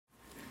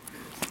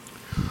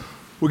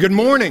Well, good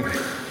morning.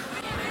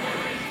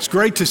 It's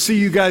great to see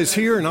you guys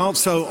here and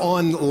also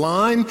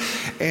online.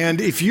 And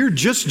if you're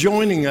just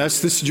joining us,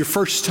 this is your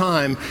first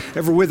time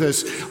ever with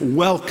us,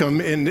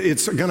 welcome. And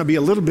it's going to be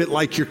a little bit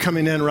like you're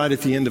coming in right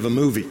at the end of a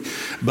movie.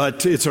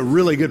 But it's a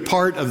really good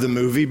part of the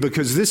movie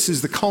because this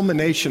is the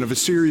culmination of a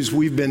series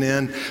we've been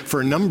in for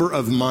a number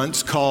of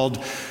months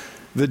called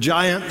The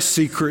Giant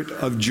Secret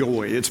of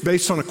Joy. It's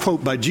based on a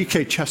quote by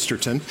G.K.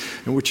 Chesterton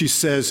in which he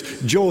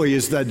says, "Joy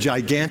is the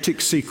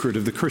gigantic secret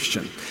of the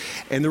Christian."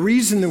 And the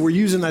reason that we're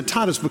using that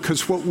title is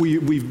because what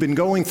we've been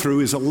going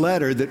through is a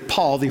letter that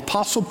Paul, the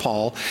Apostle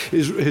Paul,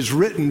 has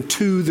written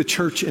to the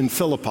church in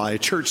Philippi, a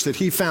church that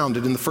he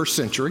founded in the first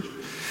century.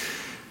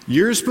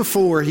 Years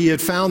before he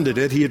had founded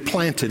it, he had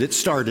planted it,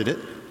 started it,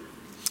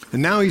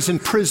 and now he's in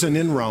prison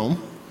in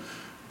Rome,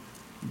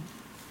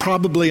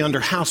 probably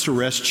under house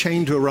arrest,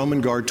 chained to a Roman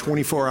guard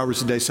 24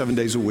 hours a day, 7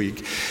 days a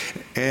week.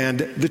 And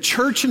the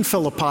church in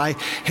Philippi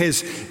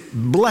has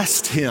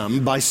blessed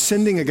him by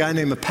sending a guy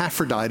named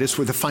Epaphroditus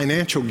with a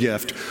financial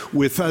gift,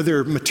 with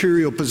other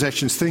material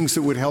possessions, things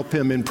that would help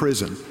him in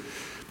prison.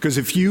 Because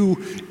if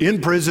you,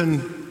 in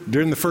prison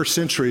during the first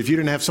century, if you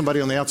didn't have somebody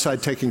on the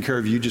outside taking care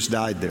of you, you just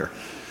died there.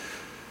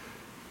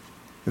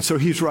 And so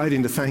he's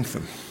writing to thank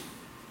them.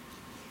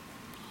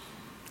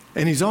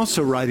 And he's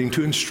also writing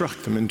to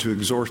instruct them and to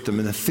exhort them.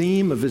 And the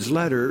theme of his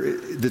letter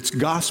that's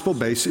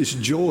gospel-based is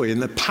joy.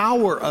 And the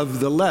power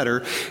of the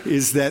letter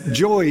is that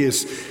joy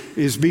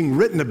is being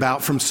written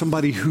about from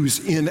somebody who's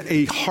in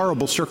a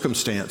horrible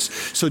circumstance.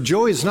 So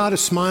joy is not a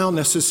smile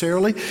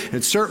necessarily.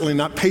 It's certainly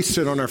not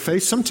pasted on our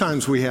face.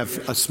 Sometimes we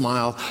have a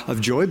smile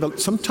of joy, but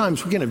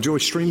sometimes we can have joy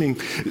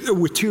streaming,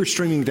 with tears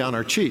streaming down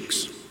our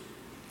cheeks.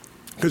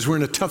 Because we're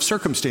in a tough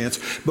circumstance,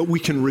 but we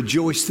can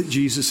rejoice that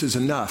Jesus is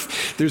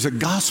enough. There's a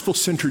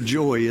gospel-centered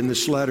joy in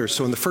this letter.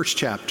 So in the first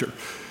chapter,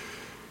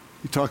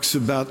 he talks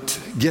about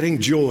getting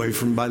joy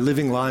by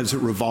living lives that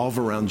revolve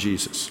around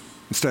Jesus.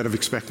 Instead of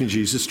expecting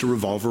Jesus to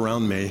revolve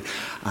around me,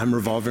 I'm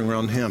revolving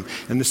around him.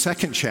 In the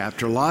second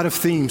chapter, a lot of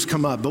themes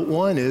come up, but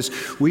one is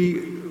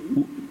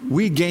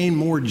we gain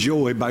more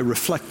joy by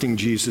reflecting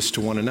Jesus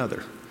to one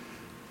another.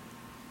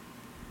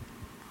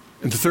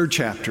 In the third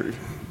chapter,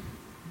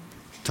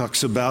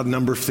 talks about a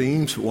number of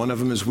themes. One of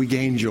them is we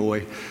gain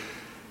joy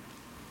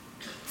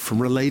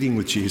from relating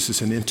with Jesus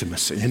in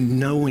intimacy and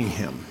knowing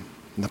him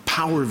and the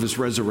power of his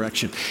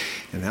resurrection.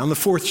 And now in the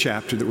fourth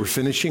chapter that we're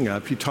finishing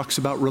up, he talks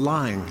about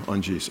relying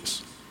on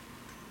Jesus.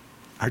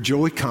 Our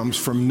joy comes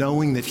from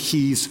knowing that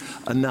he's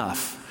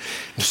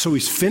enough. And so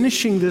he's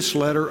finishing this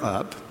letter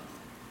up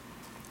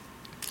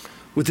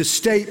with a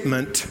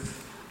statement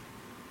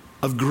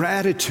of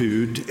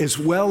gratitude as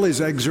well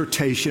as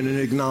exhortation and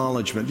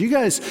acknowledgement. You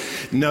guys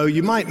know,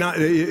 you might not,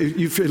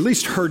 you've at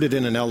least heard it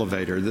in an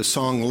elevator, the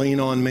song "Lean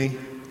on Me."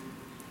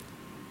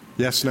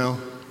 Yes, no?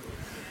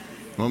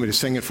 Want me to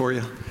sing it for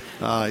you?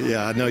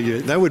 Yeah, I know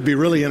you. That would be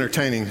really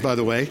entertaining, by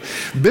the way.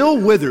 Bill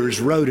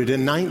Withers wrote it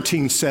in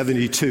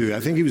 1972.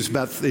 I think he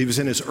was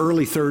in his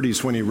early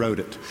 30s when he wrote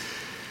it.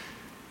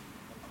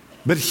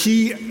 But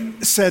he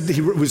said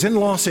he was in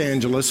Los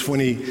Angeles when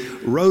he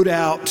wrote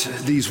out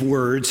these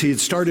words. He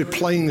had started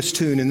playing this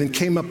tune and then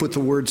came up with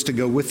the words to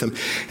go with them.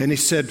 And he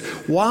said,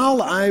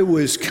 while I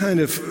was kind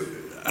of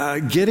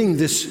getting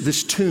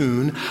this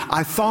tune,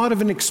 I thought of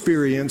an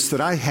experience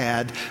that I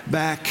had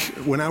back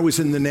when I was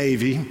in the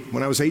Navy.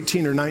 When I was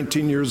 18 or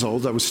 19 years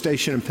old, I was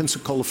stationed in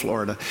Pensacola,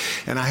 Florida,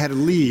 and I had to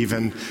leave.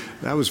 And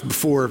that was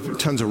before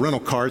tons of rental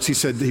cars. He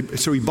said,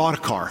 so he bought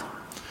a car.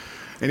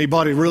 And he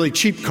bought a really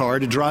cheap car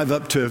to drive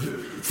up to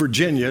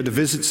Virginia to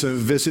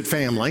visit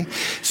family.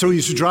 So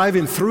he's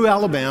driving through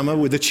Alabama.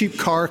 With a cheap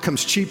car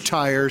comes cheap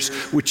tires.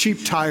 With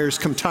cheap tires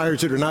come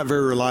tires that are not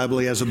very reliable.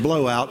 He has a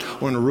blowout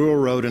on a rural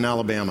road in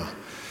Alabama.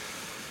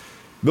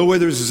 Bill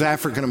Withers is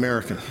African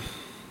American.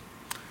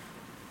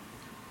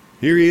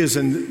 Here he is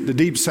in the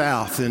Deep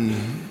South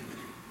in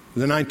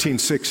the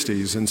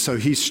 1960s, and so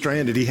he's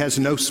stranded. He has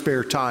no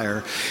spare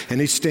tire, and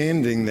he's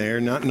standing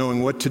there not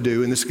knowing what to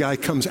do, and this guy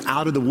comes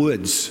out of the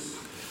woods.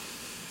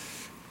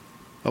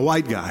 A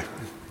white guy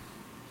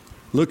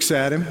looks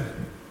at him,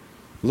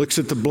 looks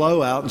at the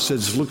blowout and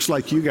says, "Looks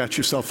like you got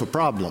yourself a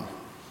problem."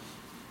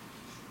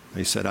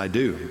 He said, "I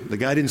do." The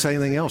guy didn't say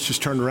anything else,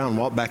 just turned around and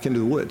walked back into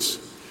the woods.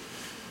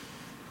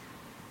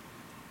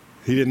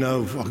 He didn't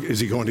know, is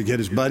he going to get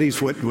his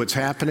buddies, what's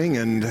happening?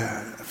 And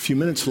a few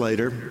minutes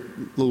later,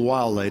 a little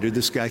while later,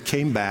 this guy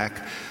came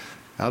back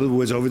out of the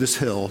woods over this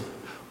hill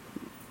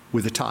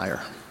with a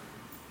tire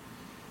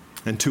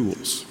and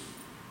tools.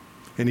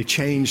 And he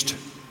changed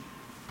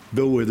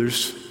Bill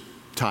Withers'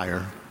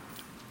 tire,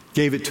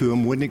 gave it to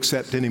him, wouldn't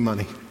accept any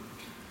money.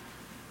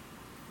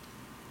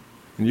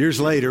 And years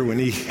later, when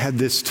he had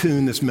this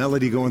tune, this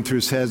melody going through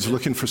his head,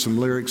 looking for some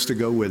lyrics to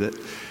go with it,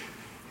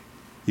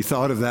 he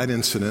thought of that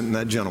incident and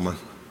that gentleman.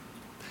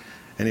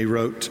 And he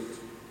wrote,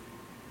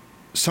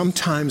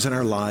 "Sometimes in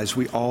our lives,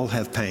 we all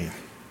have pain.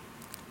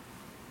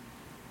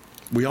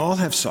 We all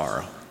have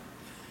sorrow.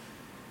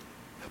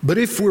 But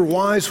if we're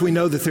wise, we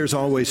know that there's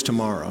always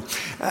tomorrow.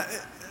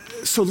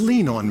 So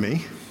lean on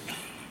me.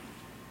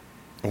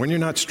 When you're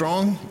not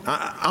strong,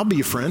 I'll be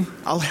your friend.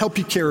 I'll help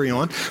you carry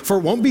on. For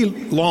it won't be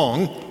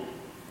long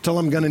till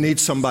I'm going to need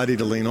somebody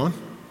to lean on.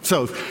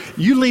 So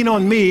you lean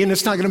on me, and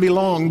it's not going to be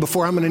long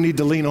before I'm going to need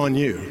to lean on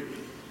you.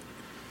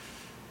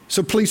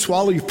 So please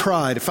swallow your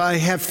pride. If I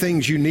have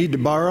things you need to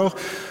borrow,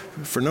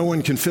 for no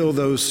one can fill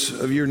those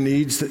of your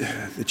needs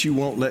that you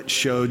won't let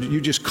show.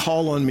 You just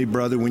call on me,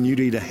 brother, when you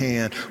need a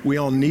hand. We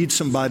all need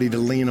somebody to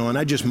lean on.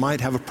 I just might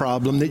have a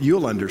problem that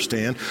you'll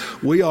understand.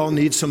 We all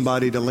need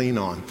somebody to lean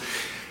on.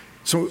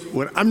 So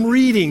when I'm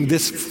reading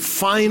this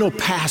final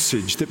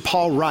passage that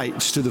Paul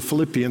writes to the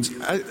Philippians,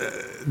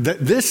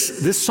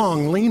 this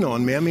song, Lean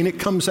On Me, I mean, it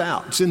comes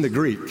out. It's in the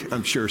Greek,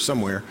 I'm sure,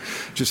 somewhere.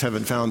 Just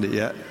haven't found it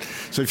yet.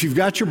 So if you've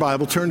got your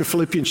Bible, turn to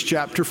Philippians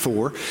chapter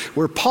 4,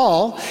 where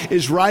Paul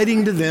is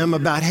writing to them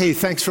about, hey,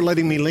 thanks for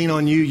letting me lean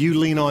on you, you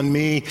lean on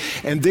me.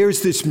 And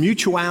there's this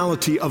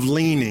mutuality of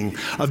leaning,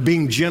 of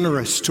being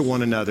generous to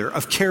one another,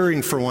 of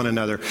caring for one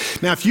another.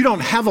 Now, if you don't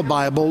have a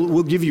Bible,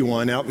 we'll give you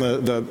one out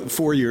in the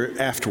foyer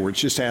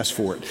afterwards. Just ask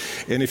for it.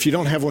 And if you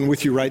don't have one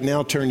with you right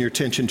now, turn your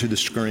attention to the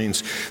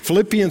screens.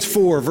 Philippians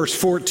 4, verse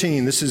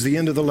 14, this is the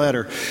end of the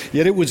letter.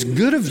 Yet it was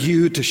good of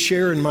you to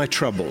share in my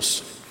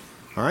troubles.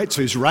 All right,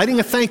 so he's writing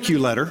a thank you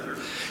letter.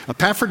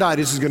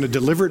 Epaphroditus is going to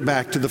deliver it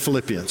back to the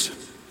Philippians.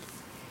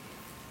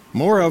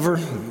 Moreover,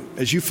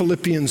 as you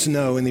Philippians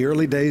know, in the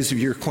early days of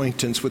your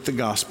acquaintance with the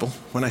gospel,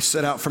 when I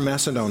set out from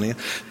Macedonia,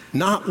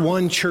 not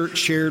one church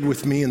shared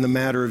with me in the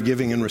matter of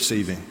giving and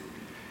receiving,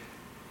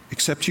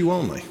 except you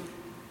only.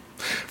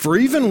 For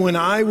even when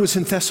I was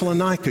in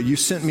Thessalonica, you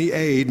sent me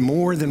aid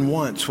more than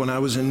once when I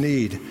was in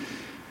need.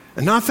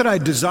 And not that I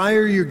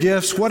desire your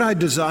gifts. What I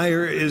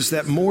desire is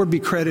that more be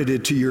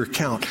credited to your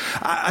account.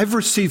 I've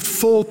received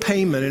full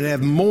payment and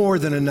have more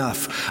than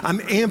enough. I'm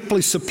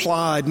amply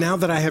supplied now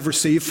that I have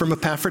received from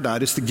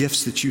Epaphroditus the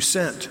gifts that you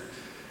sent.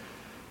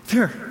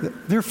 They're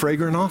a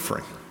fragrant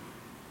offering,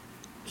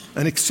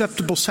 an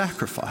acceptable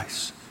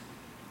sacrifice,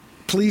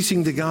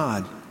 pleasing to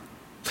God.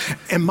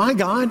 And my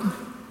God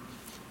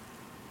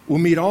will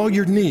meet all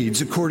your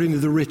needs according to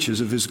the riches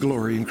of his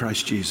glory in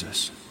Christ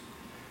Jesus.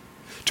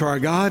 To our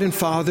God and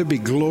Father be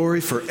glory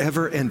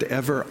forever and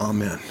ever.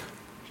 Amen.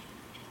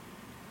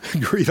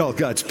 Greet all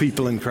God's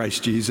people in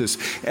Christ Jesus.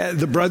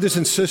 The brothers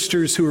and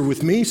sisters who are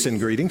with me send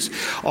greetings.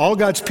 All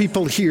God's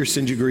people here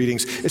send you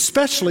greetings,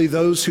 especially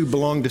those who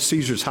belong to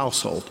Caesar's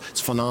household.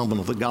 It's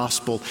phenomenal. The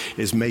gospel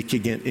is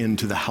making it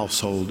into the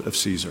household of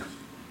Caesar.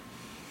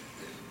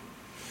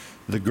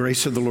 The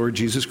grace of the Lord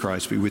Jesus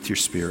Christ be with your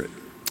spirit.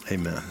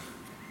 Amen.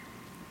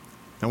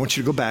 I want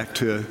you to go back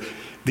to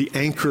the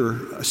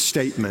anchor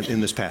statement in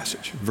this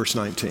passage, verse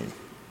 19.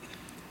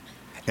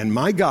 And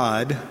my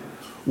God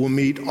will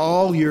meet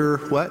all your,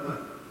 what?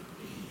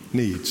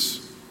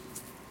 Needs,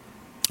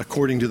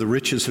 according to the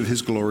riches of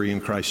his glory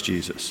in Christ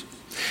Jesus.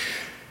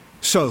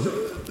 So,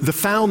 the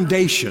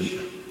foundation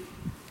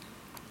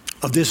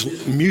of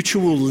this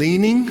mutual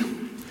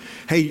leaning,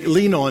 hey,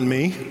 lean on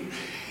me,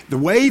 the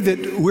way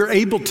that we're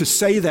able to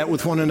say that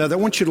with one another, I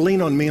want you to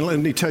lean on me, and let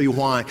me tell you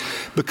why.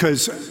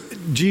 Because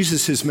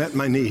Jesus has met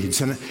my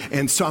needs,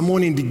 and so I'm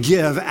wanting to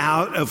give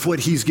out of what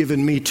he's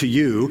given me to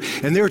you.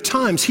 And there are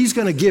times he's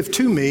going to give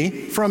to me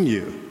from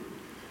you.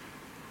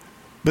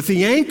 But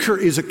the anchor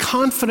is a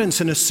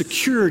confidence and a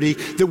security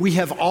that we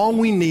have all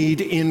we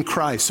need in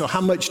Christ. So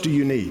how much do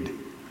you need?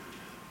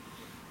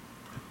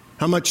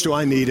 How much do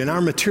I need? In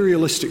our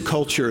materialistic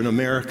culture in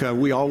America,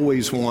 we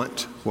always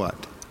want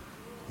what?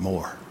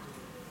 More.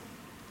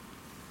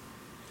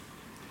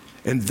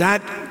 And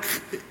that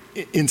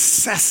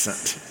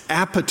incessant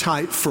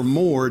appetite for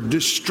more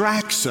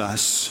distracts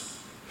us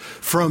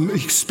from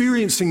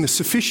experiencing the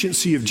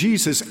sufficiency of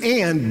Jesus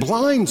and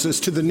blinds us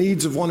to the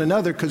needs of one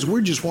another because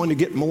we're just wanting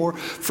to get more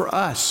for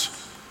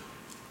us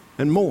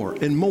and more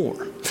and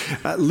more.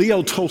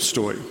 Leo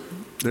Tolstoy,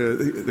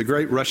 the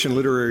great Russian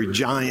literary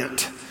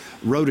giant,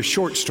 wrote a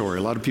short story.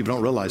 A lot of people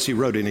don't realize he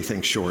wrote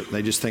anything short.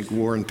 They just think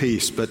War and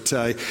Peace. But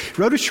he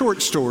wrote a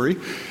short story,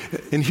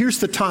 and here's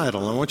the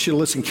title. I want you to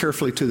listen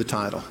carefully to the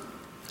title.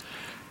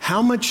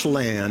 How much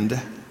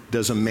land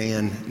does a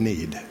man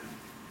need?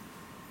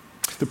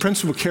 The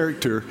principal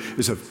character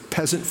is a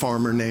peasant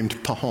farmer named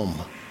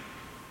Pahom,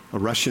 a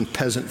Russian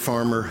peasant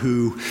farmer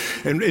who,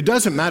 and it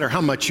doesn't matter how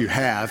much you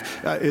have,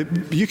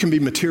 you can be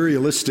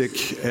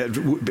materialistic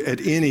at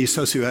any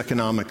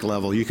socioeconomic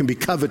level. You can be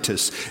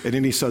covetous at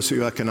any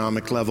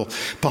socioeconomic level.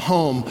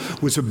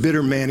 Pahom was a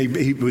bitter man.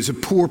 He was a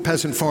poor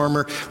peasant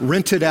farmer,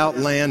 rented out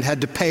land,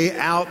 had to pay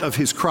out of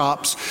his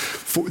crops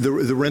for the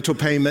rental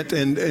payment,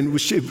 and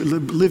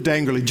lived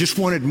angrily, just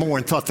wanted more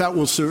and thought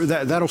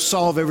that'll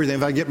solve everything.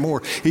 If I get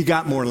more, he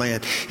got more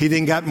land. He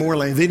then got more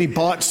land. Then he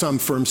bought some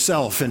for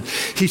himself, and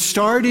he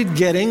started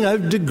getting a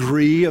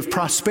degree of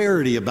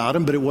prosperity about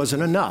him, but it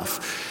wasn't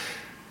enough.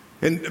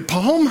 And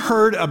Pahom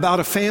heard about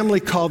a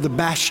family called the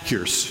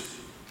Bashkirs,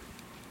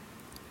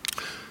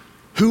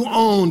 who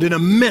owned an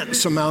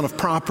immense amount of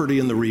property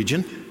in the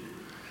region,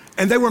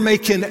 and they were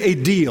making a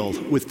deal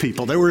with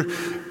people. They were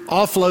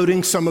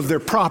offloading some of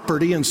their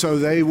property, and so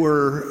they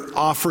were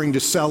offering to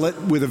sell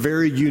it with a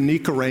very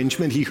unique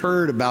arrangement. He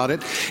heard about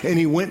it, and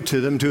he went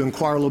to them to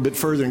inquire a little bit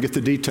further and get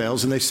the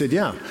details, and they said,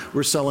 yeah,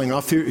 we're selling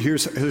off.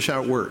 Here's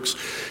how it works.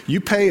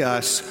 You pay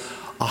us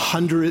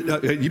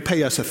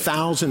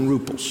 1,000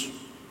 rubles.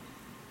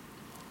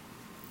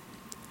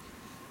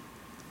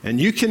 And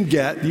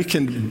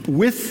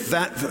with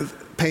that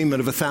payment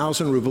of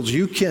 1,000 rubles,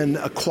 you can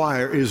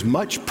acquire as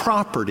much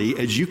property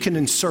as you can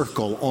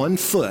encircle on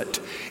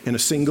foot in a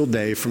single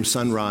day from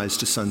sunrise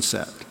to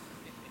sunset.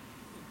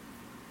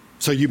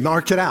 So you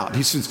mark it out.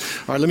 He says,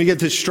 all right, let me get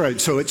this straight.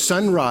 So at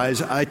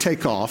sunrise, I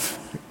take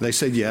off. They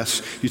said,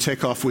 yes. You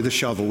take off with a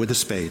shovel, with a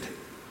spade.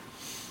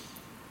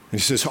 And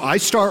he says, so I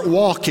start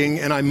walking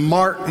and I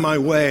mark my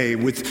way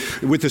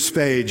with a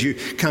spade. You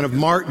kind of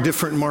mark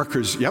different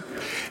markers. Yep.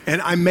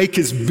 And I make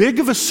as big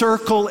of a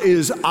circle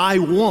as I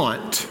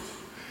want.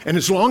 And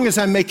as long as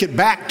I make it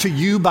back to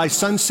you by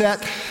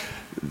sunset,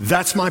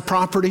 that's my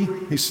property.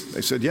 They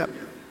said, yep.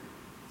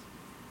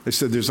 They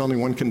said, there's only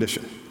one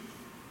condition.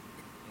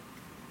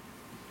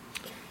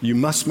 You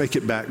must make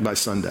it back by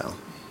sundown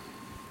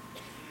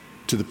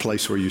to the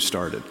place where you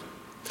started.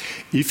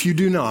 If you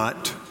do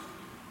not,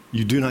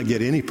 you do not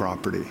get any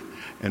property,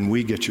 and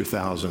we get your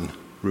 1,000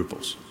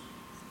 rubles.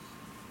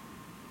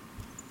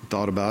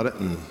 Thought about it,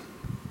 and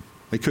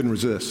they couldn't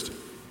resist.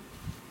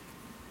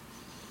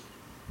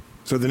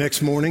 So the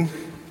next morning,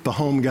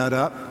 Pahom got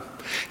up,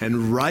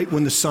 and right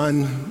when the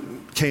sun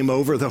came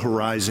over the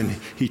horizon,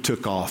 he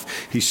took off.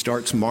 He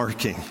starts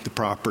marking the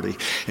property.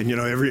 And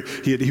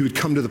he would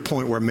come to the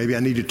point where maybe I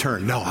need to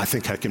turn. No, I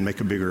think I can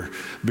make a bigger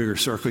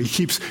circle. He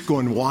keeps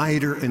going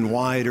wider and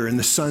wider, and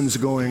the sun's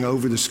going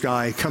over the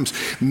sky.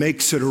 He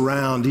makes it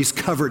around. He's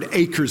covered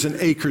acres and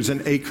acres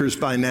and acres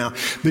by now,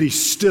 but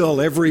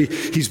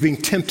he's being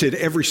tempted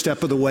every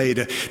step of the way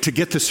to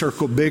get the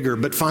circle bigger.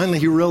 But finally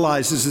he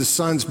realizes the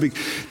sun's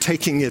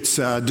taking its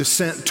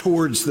descent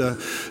towards the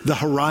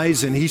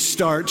horizon. He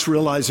starts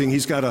realizing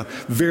he's got a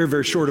very,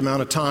 very short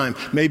amount of time,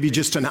 maybe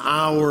just an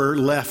hour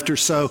left or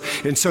so.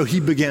 And so he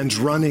begins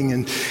running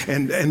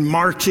and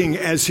marking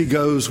as he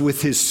goes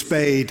with his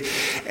spade.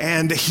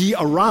 And he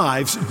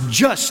arrives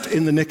just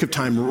in the nick of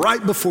time,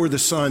 right before the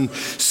sun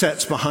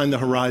sets behind the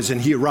horizon.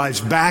 He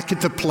arrives back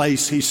at the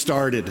place he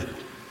started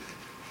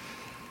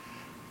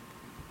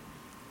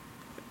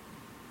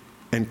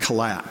and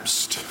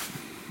collapsed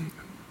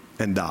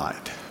and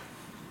died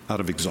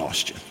out of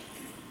exhaustion.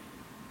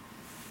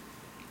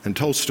 And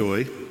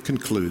Tolstoy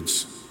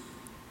concludes,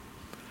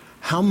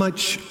 how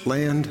much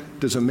land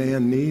does a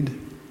man need?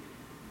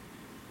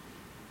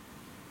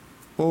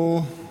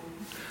 Oh,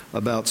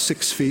 about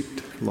 6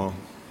 feet long,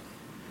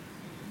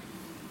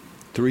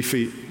 3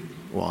 feet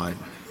wide,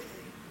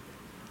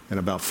 and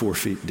about 4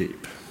 feet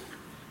deep.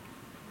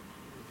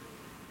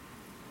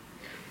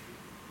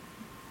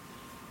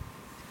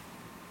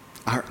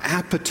 Our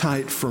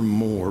appetite for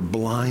more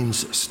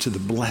blinds us to the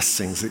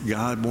blessings that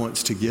God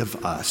wants to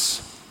give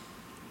us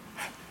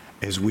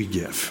as we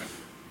give.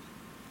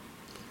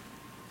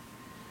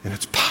 And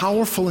it's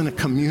powerful in a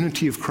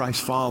community of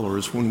Christ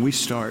followers when we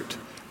start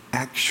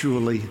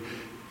actually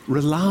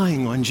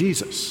relying on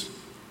Jesus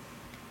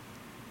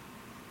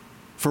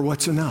for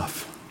what's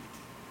enough.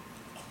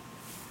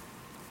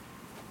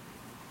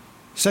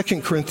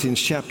 2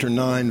 Corinthians chapter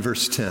 9,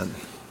 verse 10.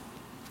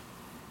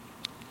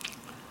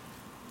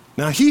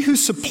 Now he who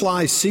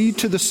supplies seed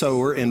to the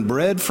sower and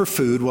bread for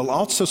food will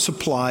also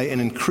supply and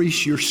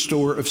increase your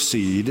store of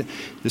seed.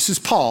 This is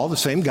Paul, the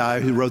same guy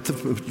who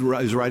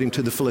is writing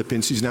to the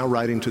Philippians. He's now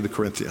writing to the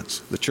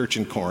Corinthians, the church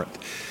in Corinth.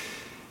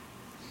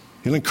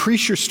 He'll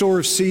increase your store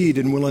of seed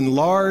and will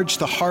enlarge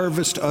the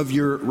harvest of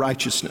your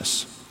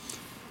righteousness.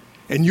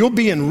 And you'll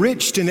be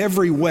enriched in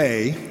every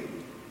way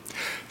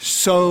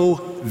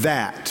so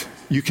that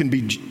you can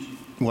be,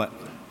 what?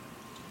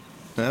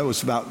 That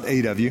was about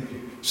 8 of you.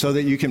 So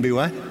that you can be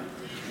what?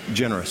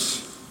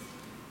 Generous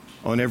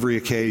on every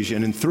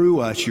occasion. And through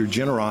us, your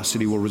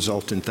generosity will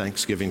result in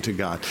thanksgiving to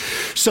God.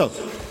 So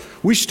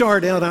we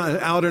start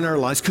out in our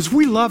lives because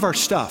we love our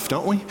stuff,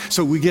 don't we?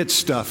 So we get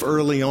stuff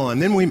early on.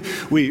 Then we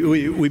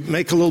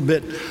make a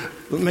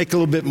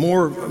little bit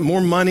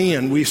more money,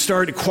 and we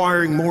start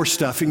acquiring more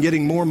stuff and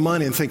getting more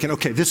money and thinking,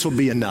 okay, this will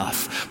be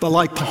enough. But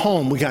like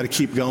Pahom, we got to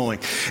keep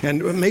going.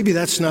 And maybe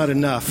that's not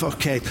enough.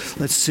 Okay,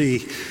 let's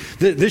see.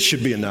 This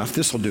should be enough.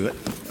 This will do it.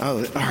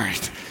 Oh, all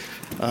right.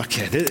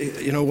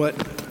 Okay, you know what?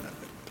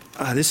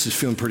 This is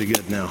feeling pretty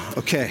good now.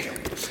 Okay,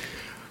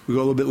 we go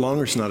a little bit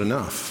longer. It's not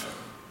enough.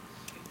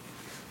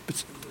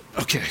 But,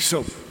 okay,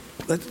 so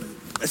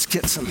let's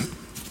get some.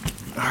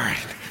 All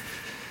right.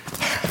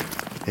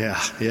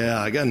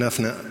 Yeah, I got enough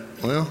now.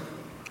 Well,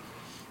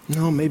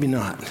 no, maybe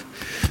not.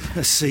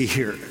 Let's see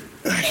here.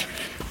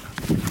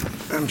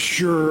 I'm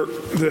sure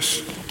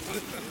this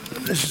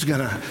is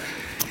gonna,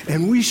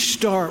 and we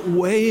start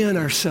weighing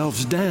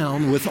ourselves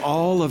down with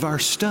all of our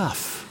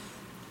stuff.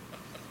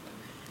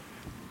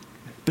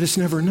 But it's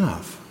never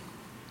enough.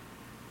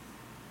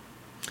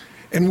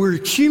 And we're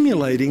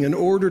accumulating in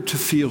order to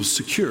feel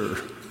secure.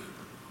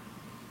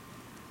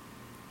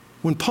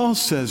 When Paul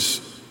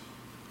says,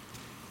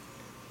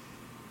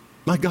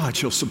 my God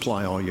shall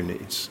supply all your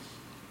needs,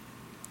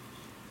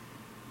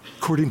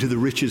 according to the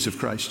riches of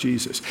Christ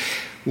Jesus.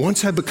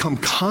 Once I become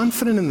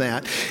confident in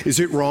that, is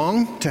it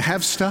wrong to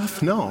have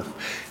stuff? No.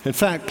 In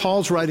fact,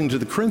 Paul's writing to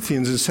the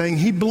Corinthians and saying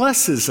he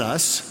blesses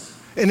us,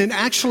 and it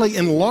actually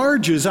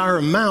enlarges our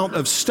amount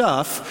of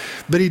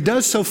stuff, but he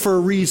does so for a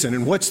reason.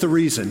 And what's the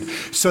reason?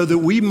 So that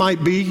we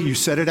might be, you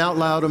said it out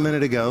loud a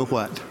minute ago,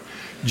 what?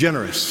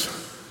 Generous.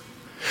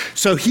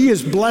 So he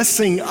is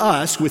blessing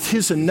us with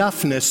his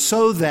enoughness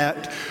so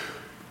that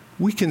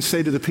we can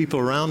say to the people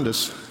around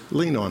us,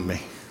 lean on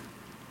me.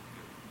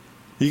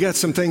 You got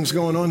some things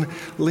going on,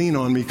 lean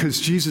on me, because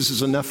Jesus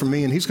is enough for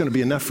me and he's going to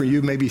be enough for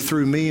you, maybe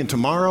through me, and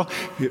tomorrow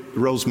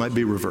roles might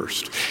be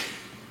reversed.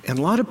 And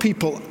a lot of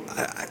people,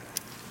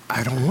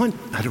 I don't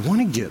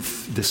want to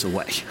give this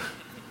away.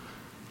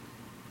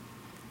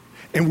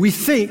 And we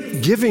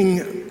think giving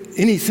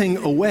anything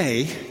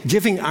away,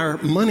 giving our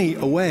money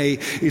away,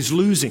 is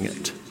losing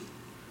it.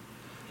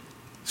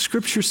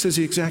 Scripture says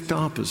the exact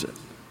opposite.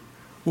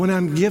 When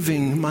I'm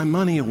giving my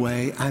money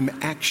away, I'm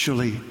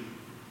actually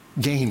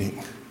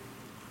gaining.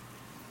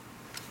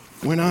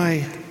 When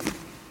I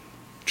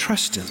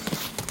trust him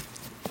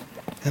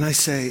and I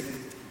say,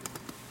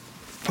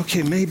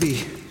 okay,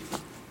 maybe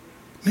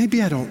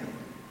I don't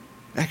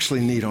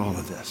actually need all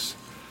of this.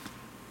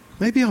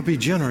 Maybe I'll be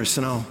generous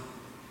and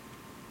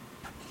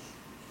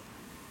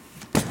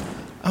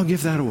I'll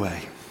give that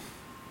away.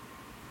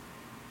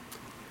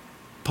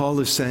 Paul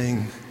is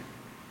saying,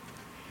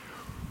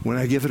 when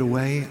I give it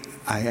away,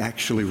 I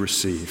actually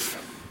receive.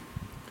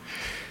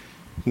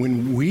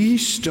 When we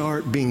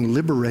start being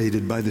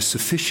liberated by the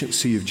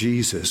sufficiency of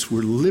Jesus,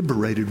 we're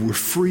liberated, we're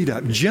freed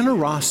up.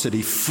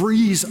 Generosity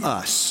frees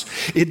us.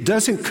 It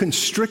doesn't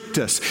constrict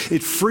us.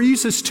 It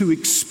frees us to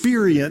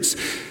experience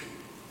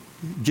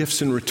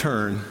gifts in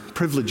return,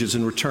 privileges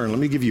in return. Let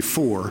me give you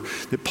 4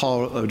 that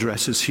Paul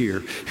addresses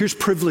here. Here's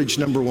privilege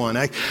number 1.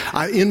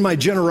 In my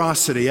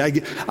generosity,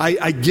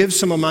 I give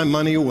some of my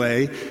money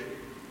away.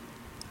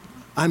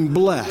 I'm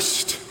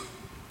blessed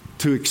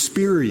to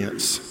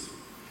experience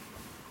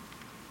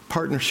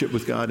partnership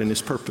with God and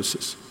his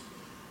purposes.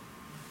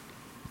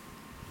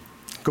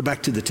 Go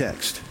back to the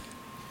text.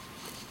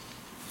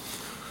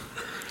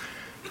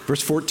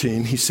 Verse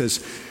 14, he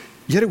says,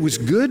 yet it was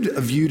good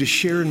of you to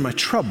share in my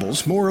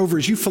troubles. Moreover,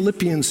 as you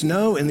Philippians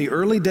know, in the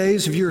early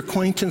days of your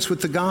acquaintance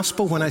with the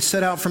gospel, when I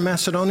set out from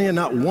Macedonia,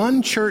 not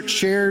one church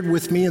shared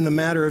with me in the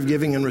matter of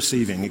giving and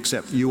receiving,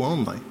 except you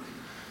only.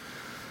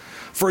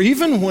 For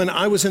even when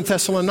I was in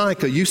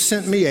Thessalonica, you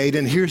sent me aid,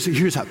 and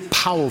here's a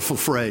powerful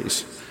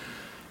phrase,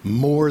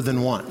 more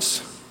than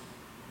once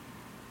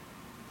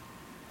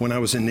when I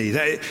was in need.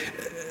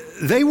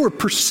 They were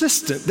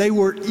persistent. They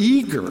were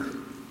eager.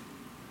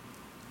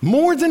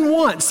 More than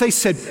once, they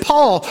said,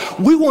 Paul,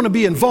 we want to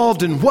be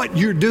involved in what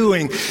you're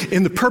doing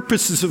in the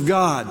purposes of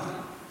God.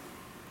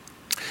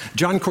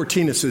 John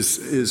Cortinas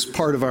is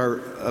part of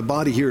our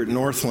body here at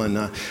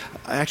Northland.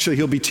 Actually,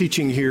 he'll be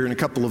teaching here in a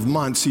couple of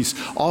months. He's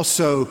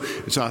also,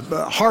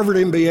 Harvard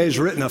MBA, has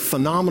written a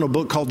phenomenal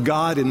book called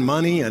God and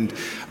Money, and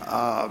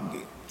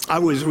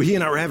he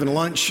and I were having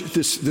lunch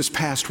this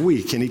past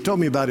week, and he told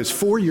me about his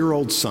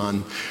 4-year-old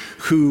son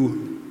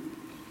who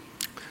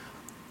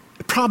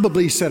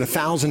probably said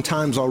 1,000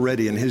 times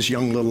already in his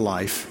young little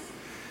life,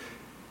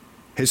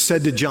 has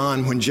said to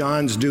John, when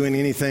John's doing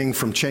anything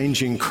from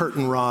changing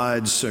curtain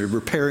rods or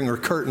repairing a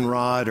curtain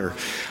rod or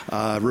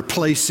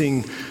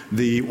replacing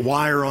the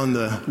wire on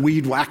the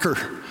weed whacker,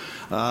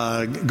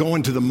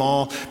 going to the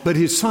mall. But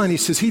his son, he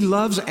says, he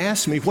loves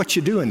asking me, what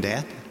you doing,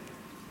 Dad?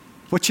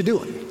 What you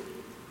doing?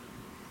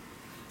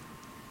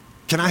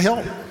 Can I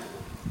help?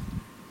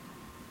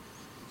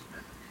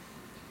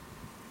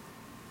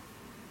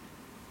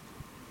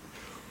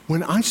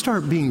 When I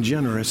start being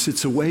generous,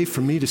 it's a way for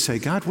me to say,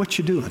 God, what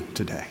you doing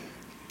today?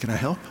 Can I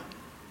help?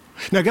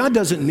 Now, God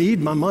doesn't need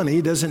my money.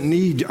 He doesn't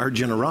need our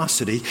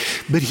generosity,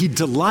 but he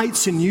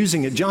delights in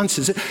using it. John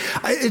says,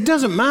 it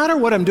doesn't matter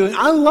what I'm doing.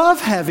 I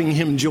love having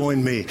him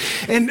join me.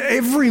 And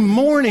every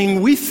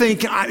morning we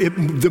think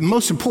the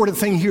most important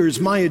thing here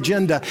is my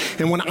agenda.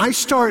 And when I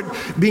start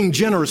being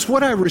generous,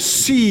 what I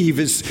receive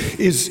is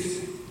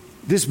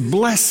this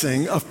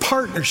blessing of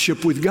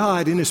partnership with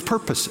God in his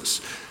purposes.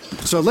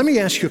 So let me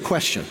ask you a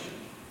question.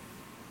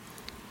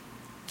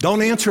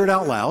 Don't answer it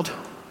out loud.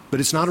 But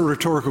it's not a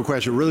rhetorical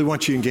question. I really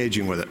want you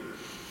engaging with it.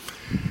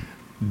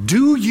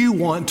 Do you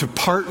want to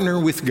partner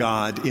with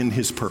God in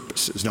his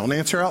purposes? Don't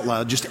answer out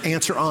loud. Just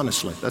answer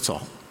honestly. That's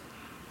all.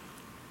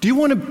 Do you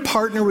want to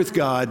partner with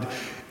God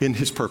in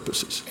his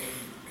purposes?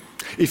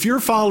 If you're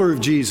a follower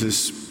of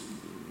Jesus,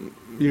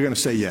 you're going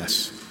to say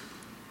yes.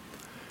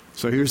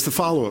 So here's the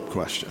follow-up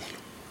question.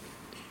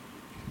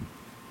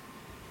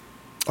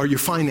 Are your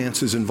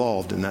finances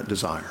involved in that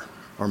desire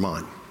or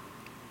mine?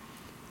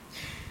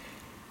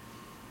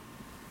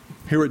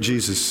 Hear what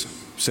Jesus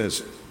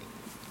says.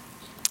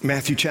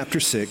 Matthew chapter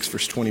 6,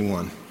 verse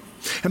 21.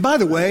 And by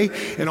the way,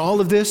 in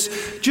all of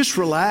this, just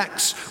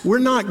relax. We're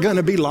not going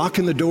to be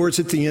locking the doors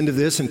at the end of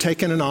this and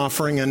taking an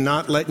offering and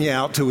not letting you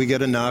out till we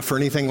get enough or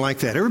anything like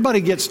that.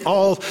 Everybody gets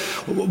all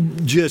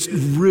just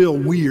real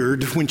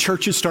weird when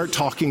churches start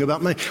talking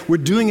about money. We're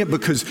doing it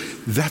because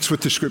that's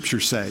what the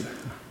scriptures say.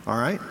 All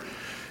right?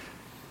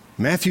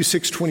 Matthew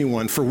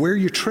 6:21, for where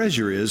your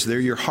treasure is, there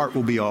your heart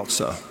will be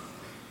also.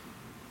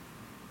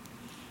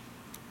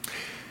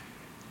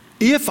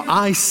 If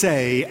I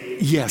say,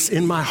 yes,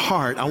 in my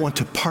heart, I want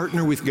to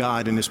partner with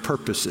God in His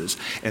purposes,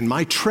 and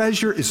my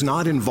treasure is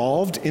not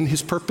involved in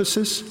His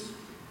purposes,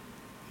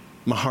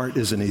 my heart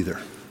isn't either.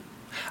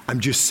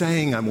 I'm just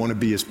saying I want to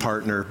be His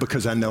partner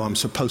because I know I'm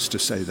supposed to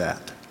say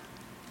that.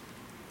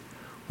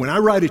 When I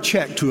write a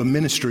check to a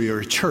ministry or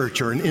a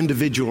church or an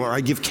individual, or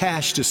I give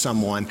cash to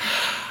someone,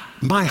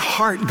 my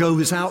heart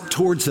goes out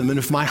towards them. And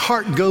if my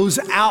heart goes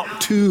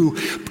out to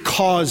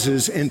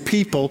causes and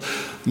people,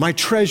 my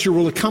treasure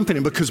will accompany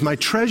them, because my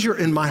treasure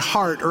and my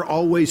heart are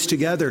always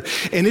together.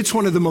 And it's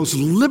one of the most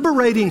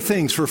liberating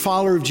things for a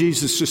follower of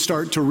Jesus to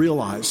start to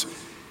realize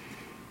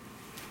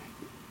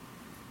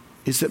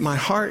is that my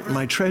heart and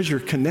my treasure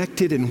are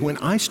connected. And when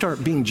I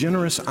start being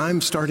generous,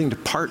 I'm starting to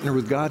partner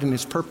with God in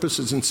His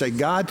purposes and say,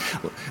 God,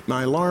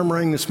 my alarm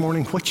rang this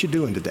morning. What you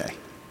doing today?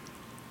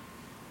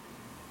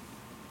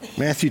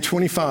 Matthew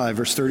 25,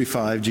 verse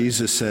 35,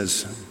 Jesus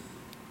says,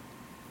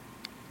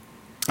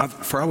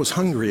 for I was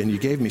hungry and you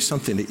gave me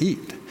something to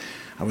eat.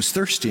 I was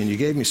thirsty and you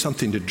gave me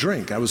something to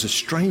drink. I was a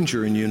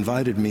stranger and you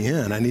invited me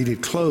in. I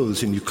needed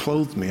clothes and you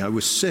clothed me. I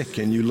was sick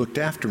and you looked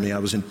after me. I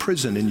was in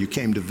prison and you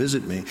came to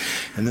visit me.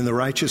 And then the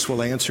righteous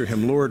will answer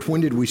him, Lord,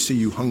 when did we see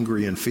you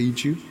hungry and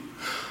feed you,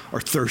 or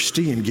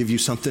thirsty and give you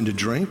something to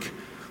drink?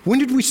 When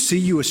did we see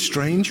you a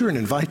stranger and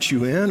invite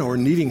you in, or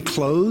needing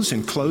clothes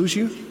and clothe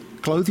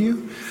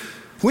you?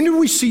 When did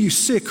we see you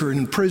sick or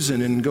in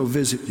prison and go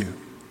visit you?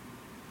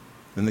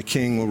 And the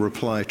king will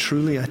reply,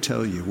 truly I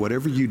tell you,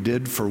 whatever you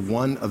did for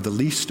one of the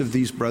least of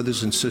these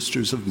brothers and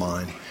sisters of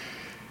mine,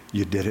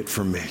 you did it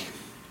for me.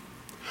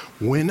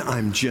 When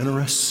I'm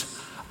generous,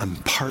 I'm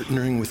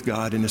partnering with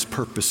God in His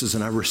purposes,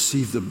 and I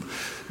receive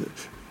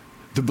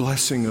the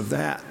blessing of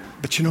that.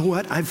 But you know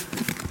what? I've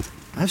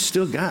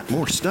still got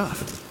more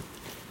stuff.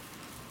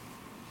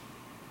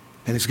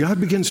 And as God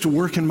begins to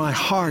work in my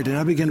heart and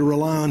I begin to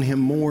rely on Him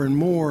more and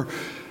more,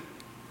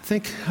 I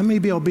think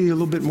maybe I'll be a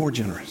little bit more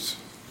generous.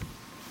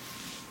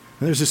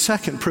 And there's a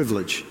second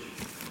privilege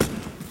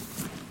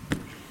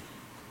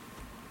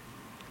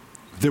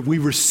that we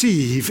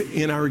receive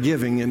in our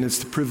giving, and it's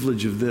the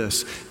privilege of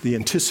this, the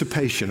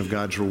anticipation of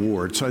God's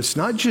reward. So it's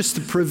not just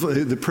the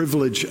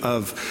privilege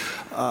of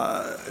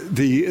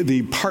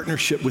the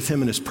partnership with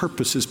Him and His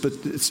purposes, but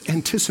it's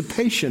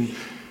anticipation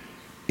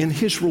in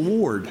His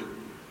reward.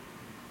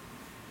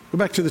 Go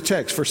back to the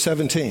text, verse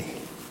 17.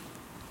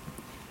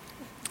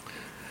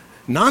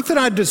 Not that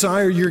I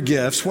desire your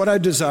gifts. What I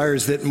desire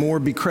is that more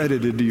be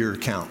credited to your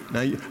account.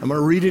 Now, I'm going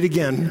to read it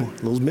again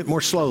a little bit more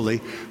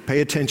slowly.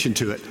 Pay attention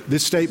to it.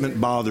 This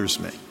statement bothers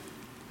me.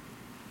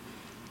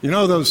 You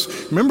know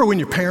remember when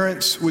your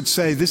parents would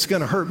say, this is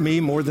going to hurt me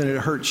more than it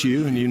hurts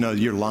you? And you know,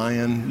 you're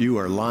lying. You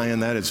are lying.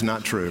 That is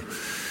not true.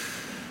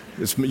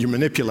 You're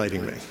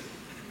manipulating me.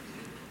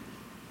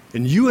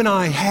 And you and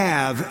I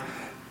have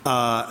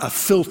a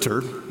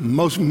filter,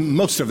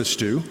 most of us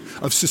do,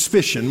 of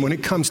suspicion when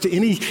it comes to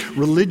any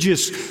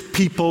religious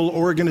people,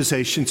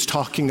 organizations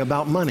talking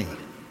about money.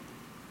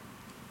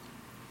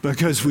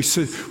 Because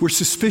we're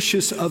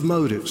suspicious of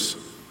motives.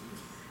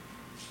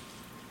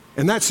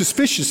 And that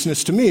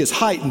suspiciousness to me is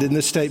heightened in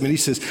this statement. He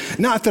says,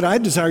 not that I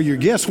desire your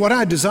gifts. What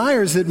I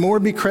desire is that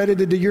more be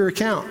credited to your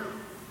account.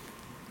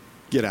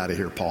 Get out of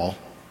here, Paul.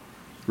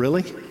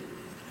 Really?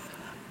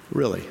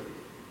 Really?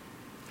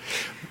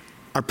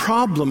 Our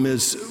problem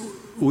is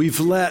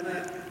we've let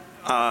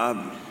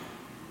the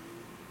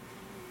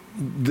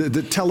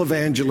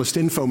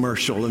televangelist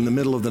infomercial in the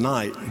middle of the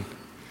night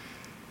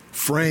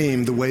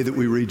frame the way that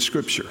we read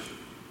Scripture.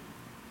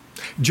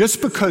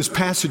 Just because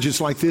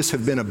passages like this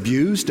have been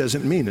abused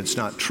doesn't mean it's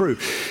not true.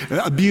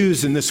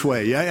 Abused in this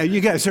way. You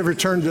guys ever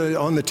turned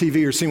on the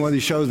TV or seen one of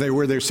these shows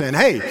where they're saying,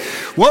 hey,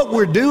 what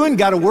we're doing,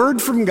 got a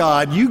word from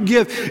God. You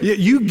give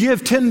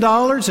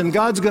 $10 and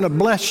God's going to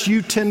bless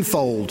you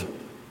tenfold.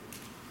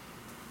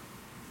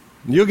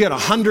 You'll get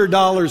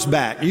 $100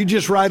 back. You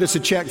just write us a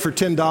check for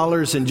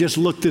 $10 and just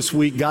look this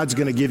week, God's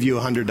going to give you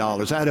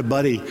 $100. I had a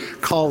buddy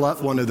call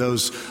up one of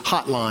those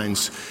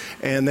hotlines,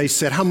 and they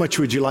said, how much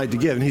would you like to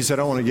give? And he said,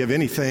 I don't want to give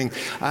anything.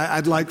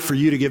 I'd like for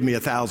you to give me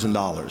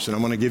 $1,000, and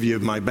I'm going to give you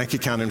my bank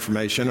account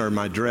information or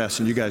my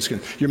address, and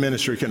your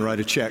ministry can write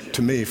a check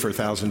to me for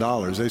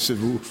 $1,000. They said,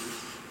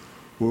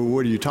 well,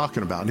 what are you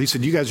talking about? And he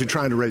said, you guys are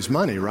trying to raise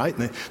money, right?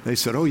 And they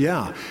said, oh,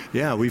 yeah,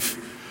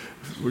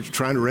 we're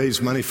trying to raise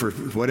money for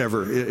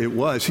whatever it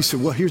was. He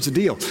said, well, here's the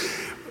deal.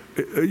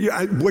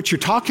 What you're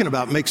talking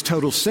about makes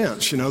total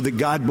sense, that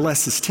God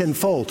blesses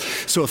tenfold.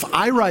 So if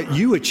I write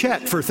you a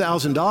check for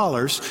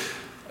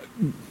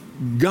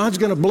 $1,000, God's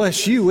going to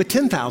bless you with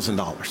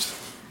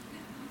 $10,000.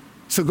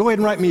 So go ahead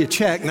and write me a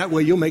check, and that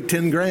way you'll make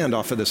 $10,000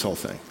 off of this whole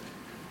thing.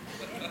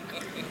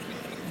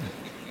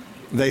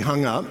 they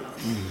hung up.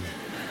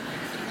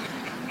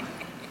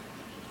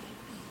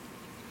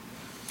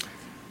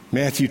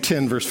 Matthew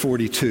 10, verse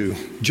 42.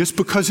 Just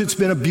because it's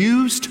been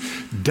abused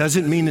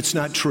doesn't mean it's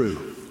not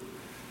true.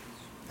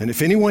 And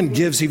if anyone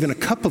gives even a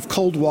cup of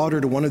cold water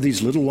to one of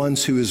these little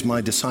ones who is my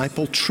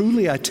disciple,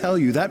 truly I tell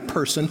you, that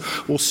person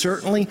will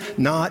certainly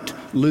not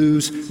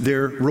lose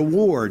their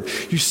reward.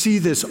 You see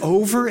this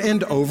over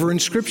and over in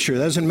Scripture.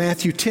 That was in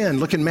Matthew 10.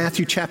 Look in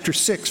Matthew chapter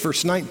 6,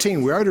 verse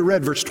 19. We already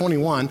read verse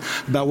 21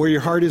 about where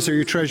your heart is, there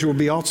your treasure will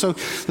be also.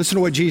 Listen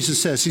to what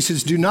Jesus says. He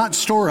says, do not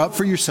store up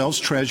for yourselves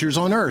treasures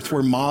on earth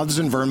where moths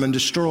and vermin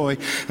destroy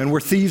and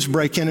where thieves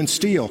break in and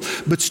steal.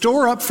 But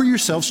store up for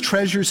yourselves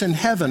treasures in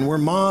heaven where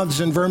moths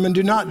and vermin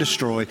do not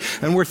destroy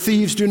and where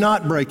thieves do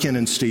not break in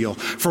and steal.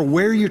 For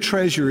where your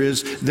treasure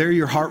is, there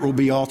your heart will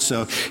be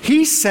also.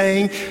 He's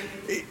saying,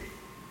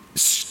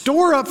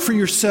 store up for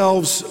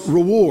yourselves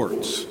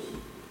rewards.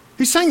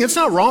 He's saying it's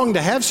not wrong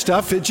to have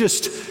stuff. It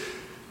just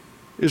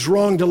is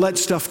wrong to let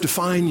stuff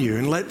define you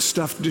and let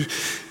stuff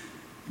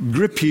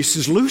grip you. He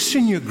says,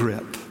 loosen your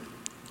grip.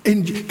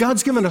 And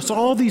God's given us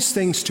all these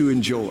things to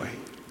enjoy.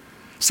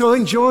 So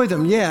enjoy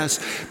them, yes,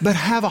 but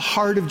have a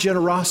heart of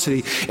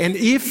generosity. And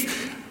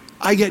if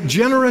I get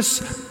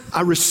generous,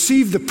 I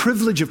receive the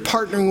privilege of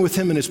partnering with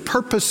Him in His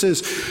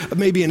purposes,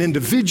 maybe an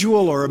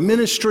individual or a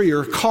ministry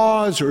or a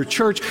cause or a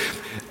church,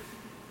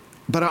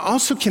 but I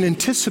also can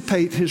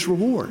anticipate His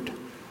reward.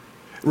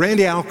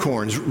 Randy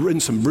Alcorn's written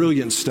some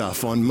brilliant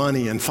stuff on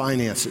money and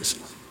finances,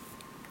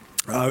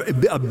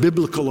 a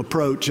biblical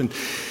approach, and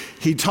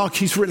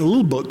he's written a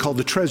little book called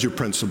The Treasure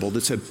Principle.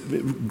 That's a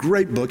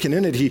great book, and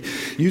in it he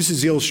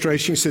uses the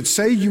illustration. He said,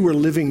 say you were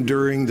living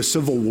during the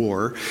Civil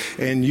War,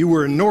 and you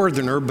were a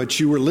Northerner, but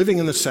you were living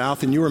in the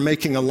South, and you were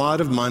making a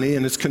lot of money,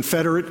 and it's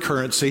Confederate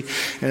currency,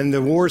 and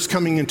the war is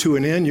coming into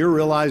an end. You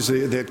realize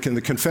that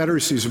the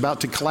Confederacy is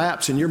about to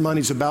collapse, and your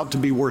money's about to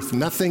be worth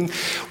nothing.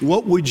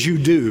 What would you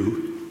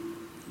do?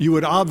 You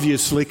would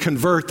obviously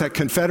convert that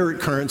Confederate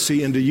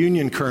currency into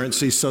Union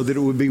currency so that it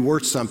would be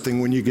worth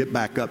something when you get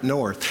back up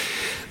north.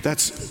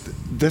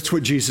 That's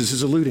what Jesus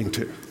is alluding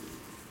to.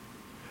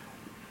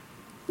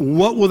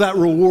 What will that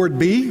reward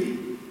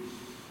be?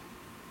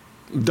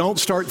 Don't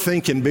start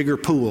thinking bigger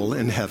pool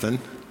in heaven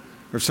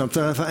or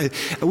something.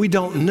 We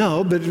don't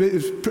know,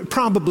 but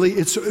probably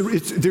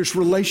there's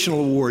relational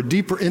reward,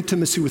 deeper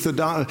intimacy with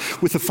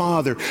the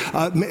Father,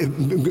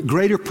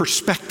 greater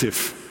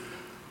perspective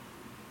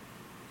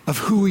of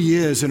who He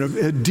is, and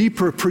a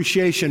deeper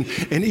appreciation,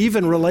 and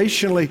even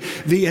relationally,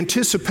 the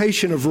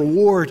anticipation of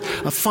reward,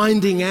 of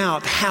finding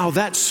out how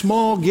that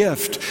small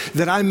gift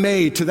that I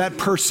made to that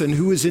person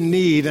who is in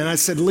need, and I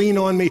said, lean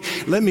on me,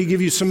 let me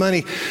give you some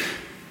money,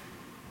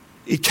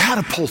 it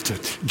catapulted,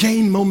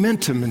 gained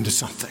momentum into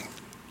something.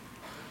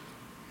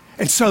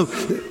 And so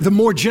the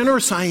more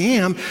generous I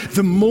am,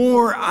 the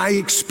more I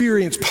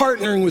experience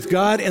partnering with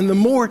God, and the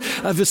more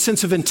of a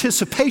sense of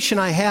anticipation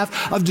I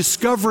have of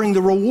discovering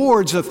the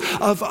rewards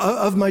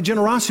of my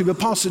generosity. But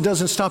Paul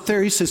doesn't stop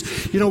there. He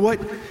says, you know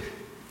what?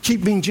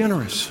 Keep being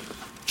generous.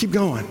 Keep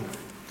going.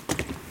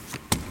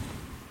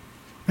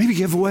 Maybe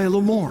give away a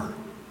little more.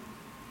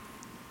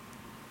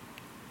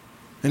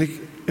 And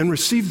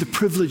receive the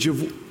privilege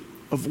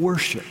of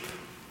worship.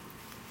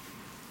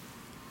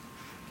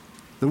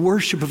 The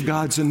worship of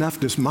God's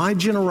enoughness. My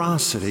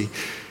generosity,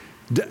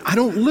 I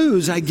don't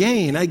lose, I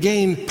gain. I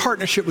gain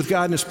partnership with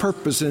God and His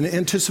purpose and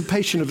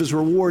anticipation of His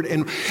reward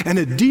and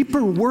a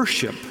deeper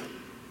worship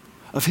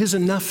of His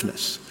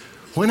enoughness.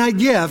 When I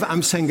give,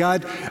 I'm saying,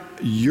 God,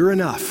 you're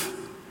enough.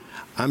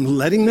 I'm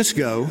letting this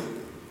go,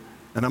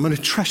 and I'm going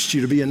to trust you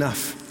to be enough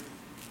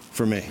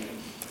for me.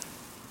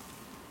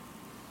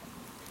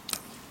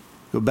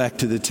 Go back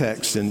to the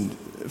text in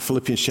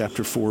Philippians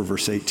chapter 4,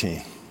 verse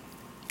 18.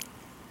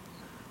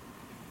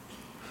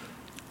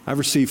 I've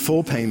received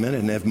full payment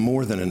and have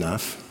more than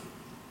enough.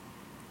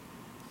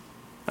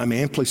 I'm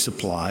amply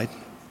supplied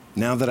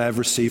now that I've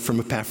received from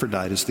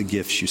Epaphroditus the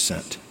gifts you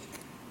sent.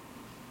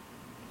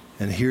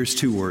 And here's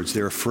two words.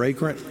 They're a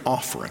fragrant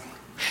offering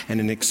and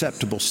an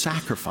acceptable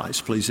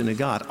sacrifice pleasing to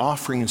God.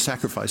 Offering and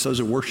sacrifice, those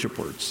are worship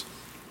words.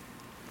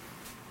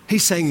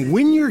 He's saying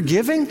when you're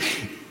giving,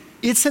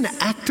 it's an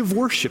act of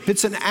worship.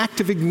 It's an act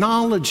of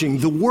acknowledging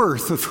the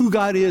worth of who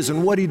God is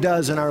and what He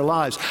does in our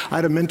lives. I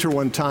had a mentor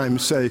one time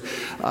say,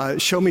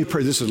 show me,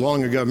 this is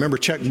long ago. Remember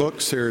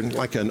checkbooks? They're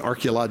like an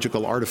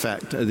archaeological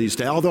artifact these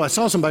days. Although I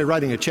saw somebody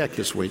writing a check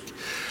this week.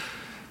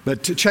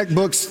 But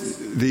checkbooks,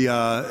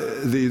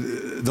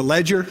 the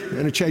ledger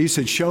in a check, he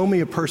said, show me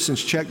a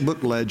person's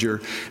checkbook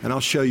ledger and I'll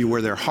show you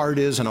where their heart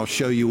is and I'll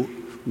show you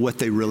what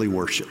they really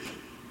worship.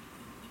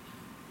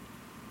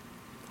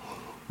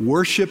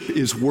 Worship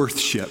is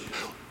worthship.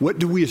 What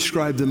do we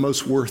ascribe the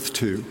most worth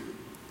to?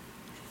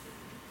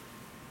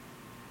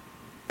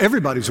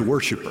 Everybody's a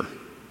worshiper,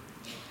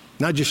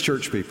 not just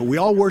church people. We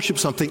all worship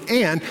something,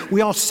 and we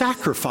all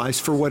sacrifice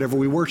for whatever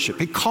we worship.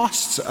 It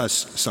costs us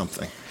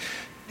something.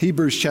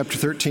 Hebrews chapter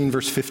 13,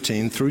 verse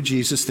 15, through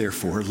Jesus,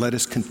 therefore, let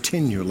us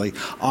continually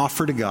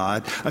offer to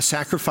God a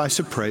sacrifice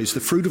of praise,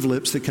 the fruit of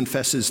lips that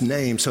confess his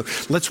name. So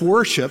let's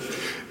worship.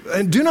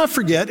 And do not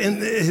forget,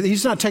 and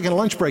he's not taking a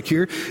lunch break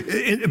here,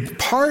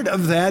 part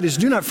of that is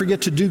do not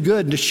forget to do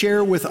good and to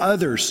share with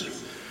others.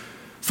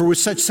 For with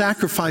such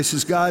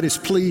sacrifices, God is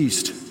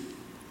pleased.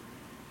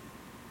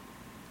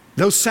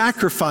 Those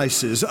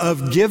sacrifices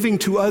of giving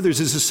to others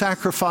is a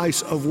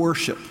sacrifice of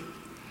worship.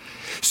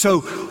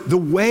 So the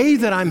way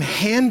that I'm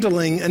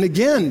handling, and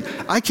again,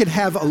 I could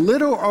have a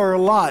little or a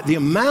lot. The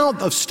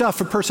amount of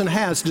stuff a person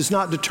has does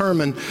not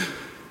determine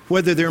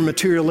whether they're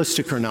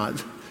materialistic or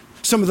not.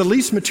 Some of the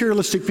least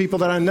materialistic people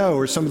that I know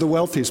are some of the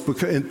wealthiest,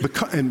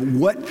 and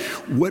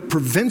what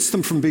prevents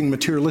them from being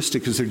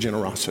materialistic is their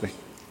generosity.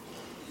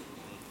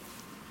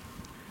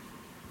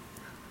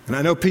 And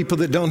I know people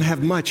that don't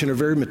have much and are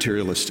very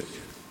materialistic.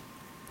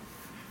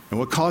 And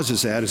what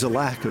causes that is a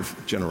lack of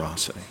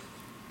generosity.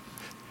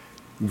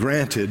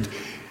 Granted,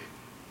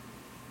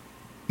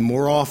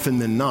 more often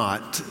than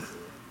not,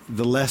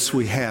 the less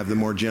we have, the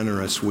more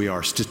generous we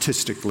are.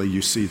 Statistically,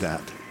 you see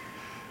that.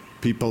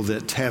 People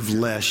that have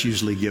less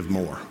usually give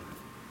more.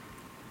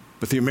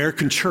 But the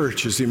American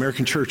church, as the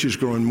American church is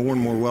growing more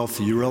and more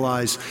wealthy, you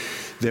realize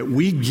that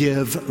we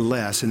give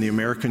less in the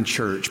American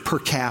church per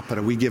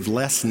capita. We give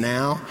less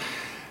now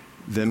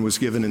than was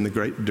given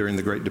during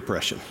the Great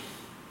Depression.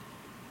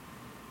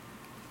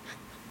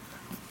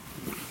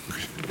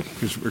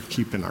 Because we're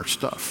keeping our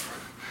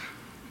stuff.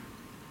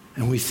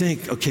 And we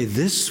think, okay,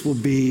 this will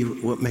be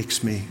what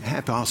makes me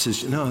happy. Paul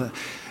says, no,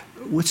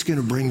 what's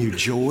going to bring you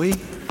joy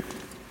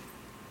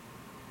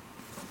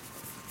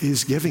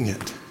is giving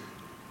it.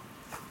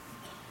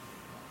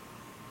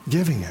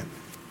 Giving it.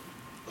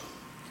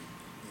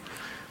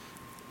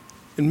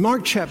 In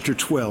Mark chapter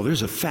 12,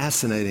 there's a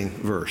fascinating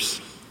verse.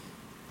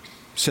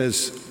 It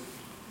says,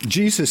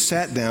 Jesus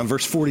sat down,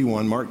 verse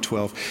 41, Mark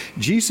 12,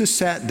 Jesus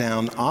sat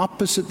down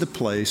opposite the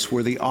place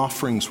where the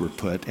offerings were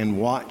put and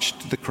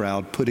watched the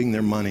crowd putting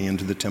their money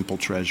into the temple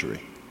treasury.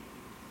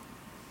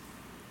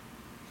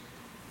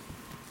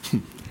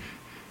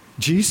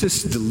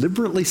 Jesus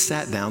deliberately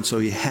sat down so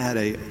he had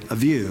a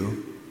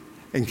view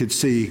and could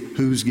see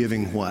who's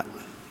giving what.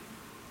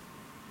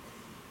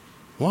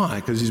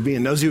 Why? Because he's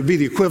being nosy. It would be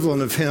the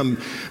equivalent of him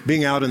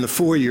being out in the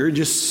foyer,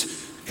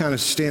 just kind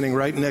of standing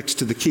right next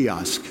to the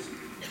kiosk.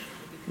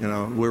 You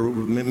know, where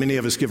many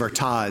of us give our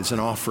tithes and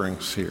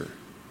offerings here.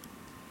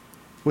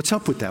 What's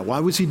up with that? Why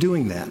was he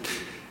doing that?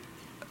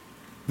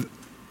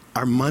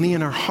 Our money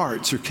and our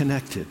hearts are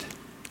connected.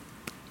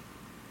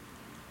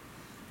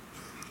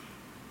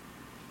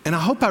 And I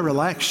hope I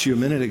relaxed you a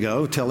minute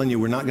ago telling you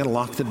we're not going to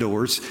lock the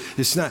doors.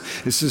 This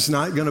is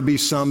not going to be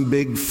some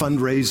big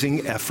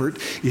fundraising effort.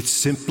 It's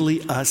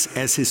simply us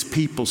as his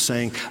people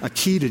saying a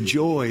key to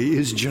joy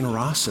is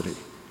generosity.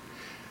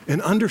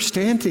 And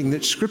understanding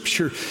that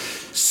Scripture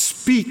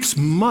speaks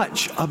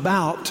much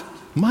about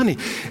money.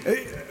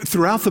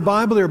 Throughout the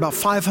Bible, there are about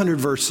 500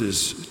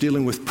 verses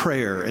dealing with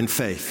prayer and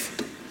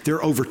faith. There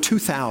are over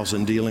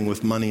 2,000 dealing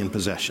with money and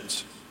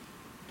possessions.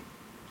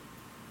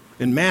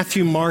 In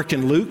Matthew, Mark,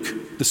 and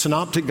Luke, the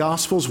Synoptic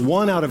Gospels,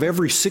 1 out of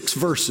every 6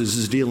 verses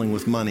is dealing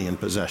with money and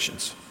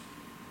possessions.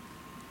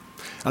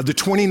 Of the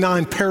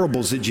 29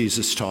 parables that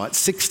Jesus taught,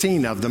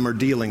 16 of them are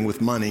dealing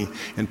with money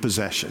and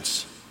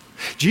possessions.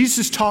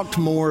 Jesus talked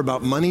more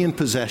about money and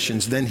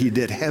possessions than he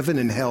did heaven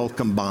and hell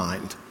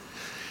combined.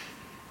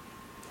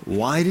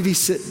 Why did he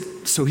sit?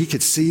 So he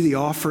could see the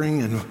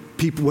offering and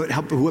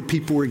what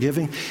people were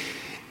giving?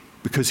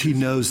 Because he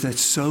knows that's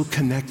so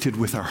connected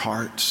with our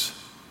hearts.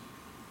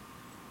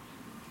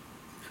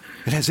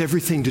 It has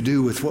everything to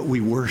do with what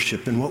we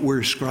worship and what we're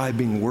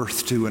ascribing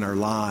worth to in our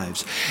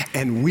lives.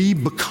 And we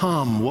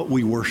become what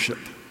we worship.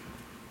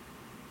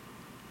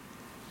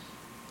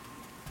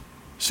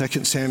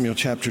 2 Samuel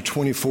chapter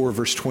 24,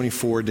 verse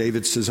 24,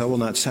 David says, I will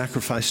not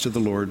sacrifice to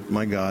the Lord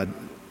my God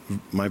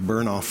my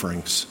burnt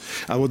offerings.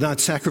 I will not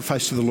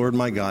sacrifice to the Lord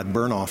my God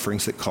burnt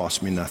offerings that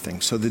cost me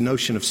nothing. So the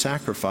notion of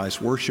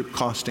sacrifice, worship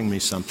costing me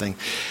something,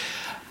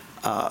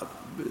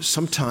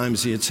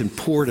 sometimes it's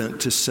important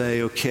to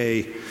say,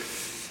 okay,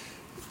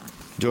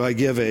 do I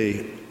give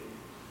a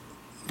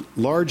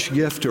large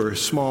gift or a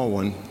small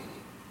one?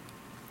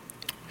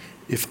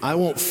 If I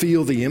won't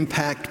feel the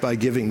impact by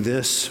giving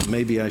this,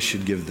 maybe I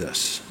should give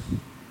this.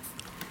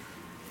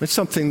 It's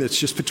something that's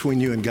just between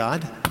you and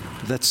God.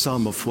 That's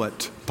some of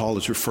what Paul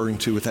is referring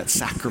to with that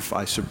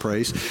sacrifice of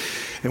praise.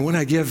 And when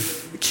I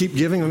keep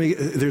giving,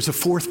 there's a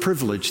fourth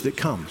privilege that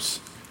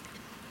comes.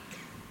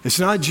 It's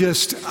not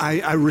just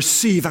I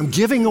receive, I'm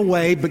giving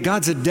away, but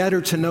God's a debtor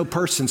to no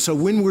person. So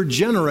when we're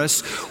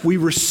generous, we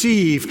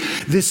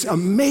receive this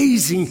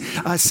amazing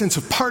sense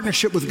of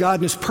partnership with God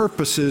and his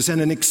purposes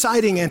and an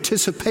exciting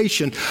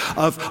anticipation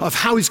of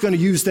how he's going to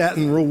use that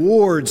in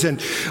rewards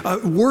and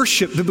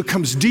worship that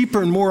becomes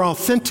deeper and more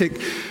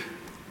authentic.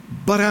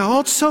 But I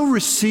also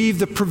receive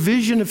the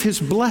provision of his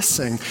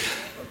blessing.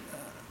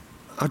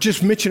 I'll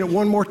just mention it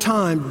one more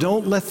time.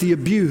 Don't let the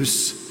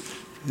abuse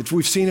that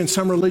we've seen in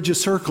some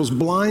religious circles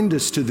blind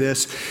us to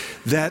this,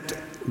 that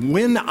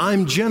when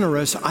I'm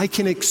generous, I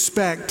can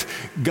expect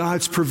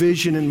God's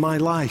provision in my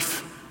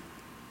life.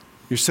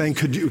 You're saying,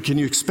 can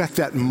you expect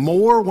that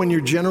more when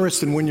you're generous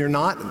than when you're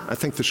not? I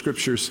think the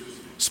scriptures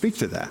speak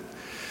to that.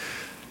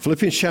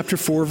 Philippians chapter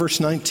 4, verse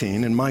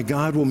 19, and my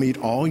God will meet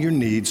all your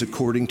needs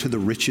according to the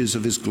riches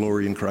of his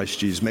glory in Christ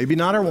Jesus. Maybe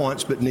not our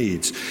wants, but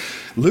needs.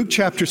 Luke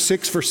chapter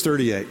 6, verse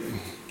 38.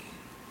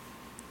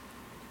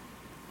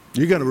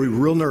 You're going to be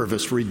real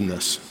nervous reading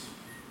this.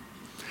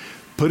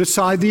 Put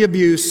aside the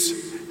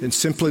abuse and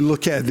simply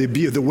look at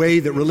the way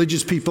that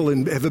religious people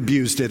have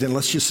abused it, and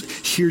let's just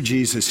hear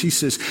Jesus. He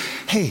says,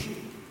 hey,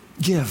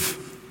 give,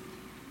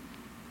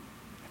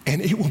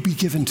 and it will be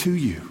given to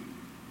you.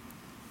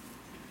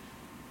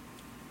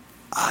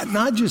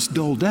 Not just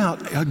doled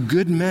out, a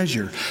good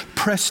measure,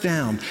 pressed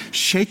down,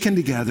 shaken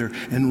together,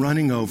 and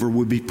running over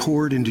will be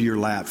poured into your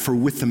lap. For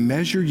with the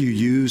measure you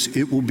use,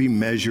 it will be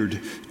measured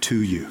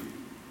to you.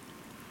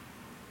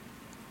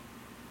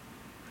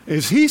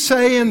 Is he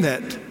saying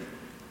that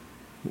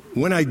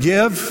when I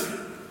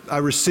give, I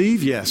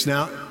receive? Yes.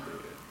 Now,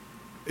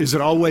 is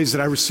it always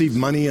that I receive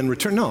money in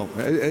return? No.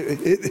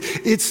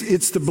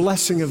 It's the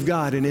blessing of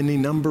God in any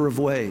number of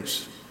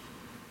ways.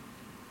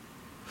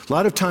 A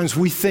lot of times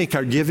we think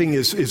our giving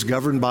is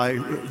governed by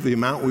the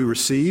amount we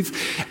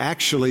receive.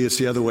 Actually, it's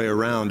the other way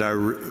around. Our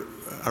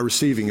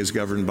receiving is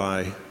governed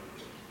by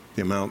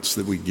the amounts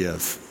that we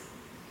give.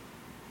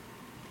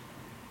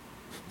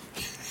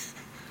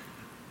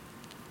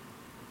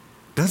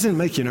 Doesn't it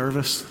make you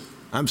nervous?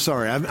 I'm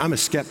sorry, I'm a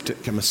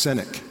skeptic, I'm a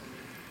cynic.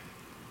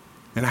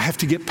 And I have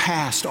to get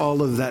past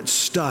all of that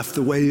stuff,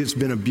 the way it's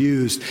been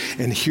abused,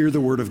 and hear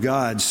the word of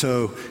God.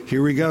 So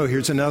here we go.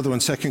 Here's another one,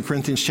 2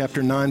 Corinthians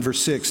chapter 9,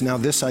 verse 6. Now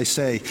this I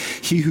say,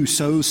 he who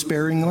sows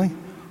sparingly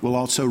will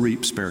also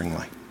reap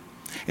sparingly.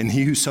 And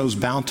he who sows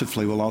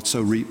bountifully will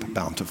also reap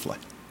bountifully.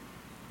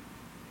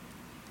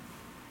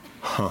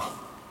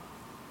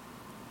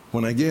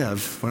 When I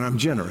give, when I'm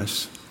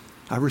generous,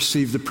 I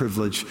receive the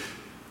privilege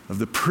of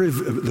the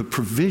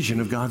provision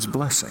of God's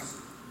blessing.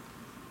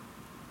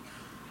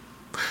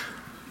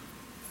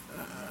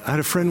 I had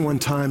a friend one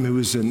time who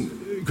was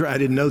I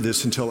didn't know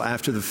this until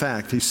after the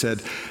fact. He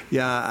said,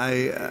 yeah,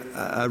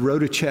 I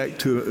wrote a check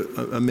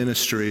to a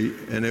ministry,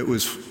 and it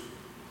was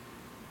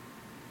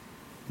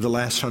the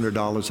last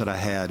 $100 that I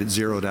had. It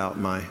zeroed out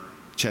my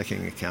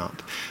checking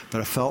account.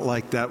 But I felt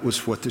like that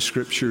was what the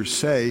scriptures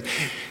say.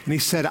 And he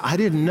said,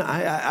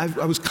 I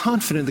was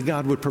confident that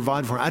God would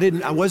provide for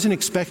me. I wasn't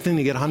expecting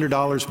to get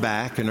 $100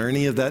 back or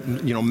any of that,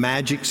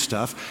 magic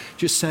stuff.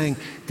 Just saying,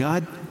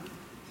 God,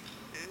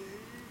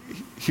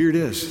 here it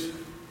is.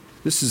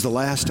 This is the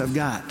last I've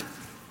got.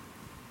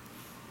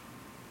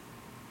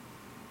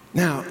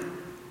 Now,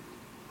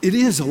 it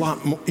is a lot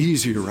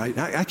easier, right?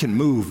 I can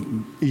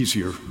move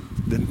easier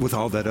than with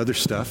all that other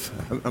stuff.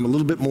 I'm a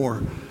little bit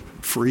more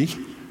free,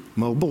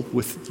 mobile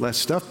with less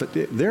stuff, but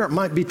there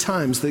might be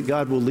times that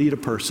God will lead a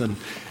person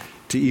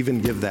to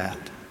even give that.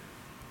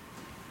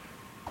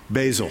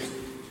 Basil,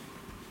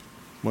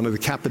 one of the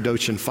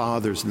Cappadocian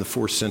fathers in the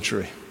 4th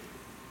century,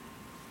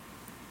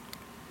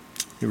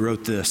 he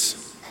wrote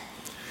this.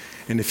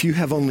 And if you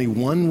have only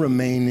one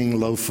remaining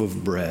loaf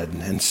of bread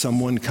and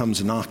someone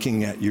comes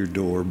knocking at your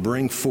door,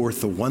 bring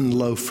forth the one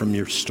loaf from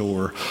your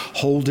store,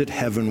 hold it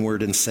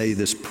heavenward and say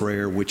this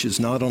prayer, which is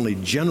not only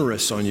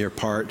generous on your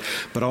part,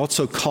 but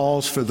also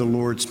calls for the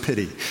Lord's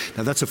pity.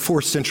 Now that's a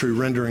 4th century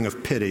rendering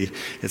of pity.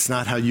 It's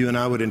not how you and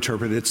I would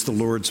interpret it. It's the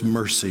Lord's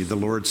mercy, the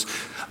Lord's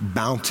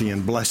bounty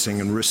and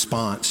blessing and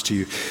response to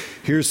you.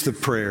 Here's the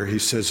prayer. He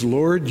says,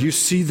 Lord, you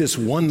see this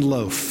one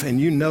loaf,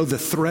 and you know the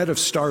threat of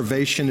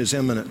starvation is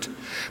imminent.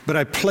 But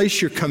I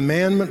place your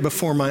commandment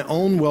before my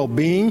own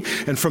well-being,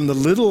 and from the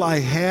little I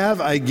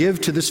have, I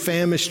give to this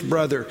famished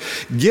brother.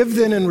 Give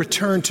then in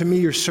return to me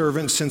your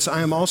servant, since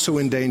I am also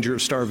in danger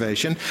of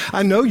starvation.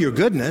 I know your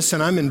goodness,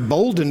 and I'm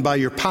emboldened by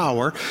your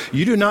power.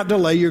 You do not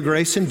delay your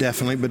grace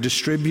indefinitely, but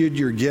distribute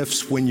your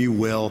gifts when you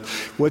will.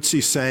 What's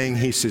he saying?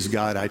 He says,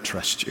 God, I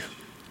trust you.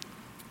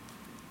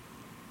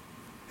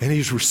 And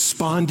he's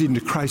responding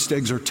to Christ's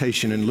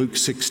exhortation in Luke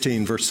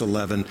 16, verse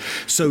 11.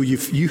 So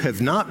you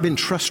have not been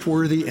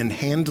trustworthy in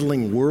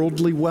handling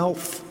worldly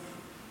wealth.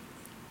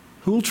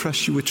 Who will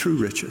trust you with true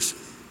riches?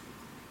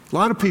 A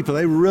lot of people,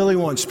 they really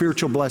want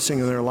spiritual blessing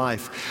in their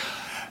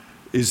life.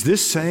 Is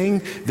this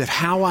saying that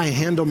how I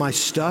handle my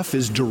stuff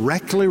is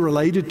directly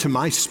related to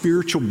my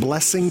spiritual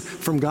blessing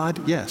from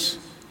God? Yes.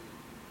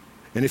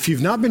 And if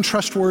you've not been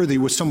trustworthy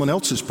with someone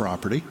else's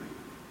property,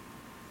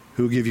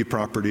 who will give you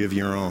property of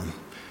your own?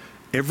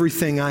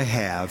 Everything I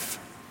have,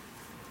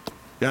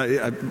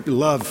 I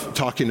love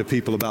talking to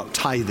people about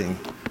tithing.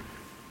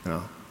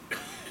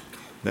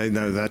 They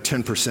know that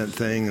 10%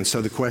 thing, and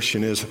so the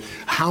question is,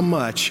 how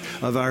much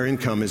of our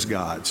income is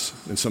God's?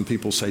 And some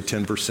people say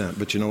 10%,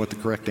 but you know what the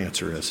correct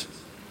answer is?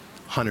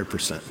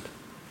 100%.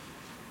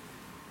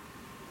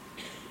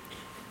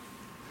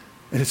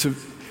 And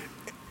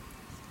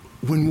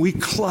when we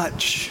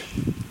clutch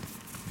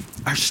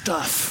our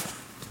stuff,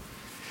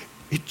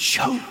 it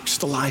chokes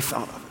the life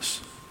out of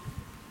us.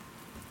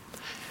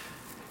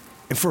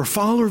 And for a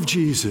follower of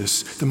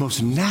Jesus, the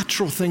most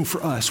natural thing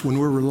for us when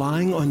we're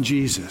relying on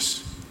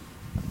Jesus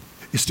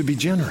is to be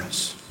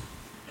generous.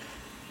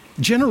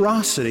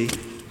 Generosity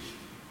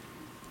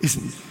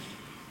is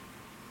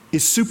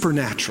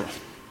supernatural.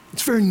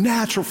 It's very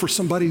natural for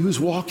somebody who's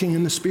walking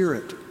in the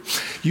Spirit.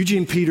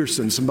 Eugene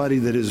Peterson, somebody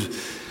that has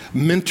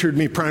mentored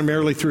me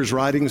primarily through his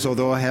writings,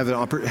 although I have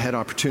had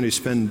opportunity to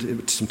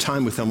spend some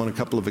time with him on a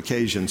couple of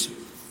occasions.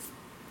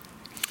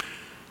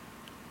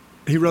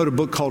 He wrote a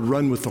book called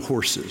Run with the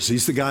Horses.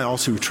 He's the guy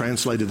also who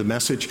translated The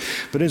Message.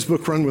 But in his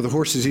book, Run with the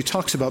Horses, he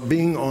talks about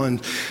being on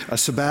a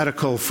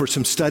sabbatical for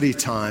some study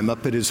time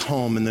up at his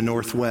home in the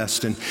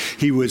Northwest. And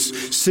he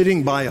was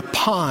sitting by a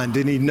pond,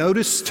 and he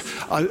noticed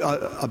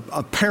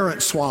a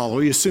parent swallow.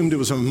 He assumed it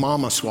was a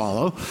mama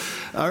swallow,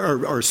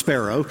 or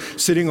sparrow,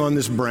 sitting on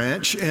this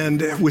branch,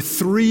 and with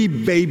 3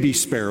 baby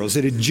sparrows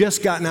that had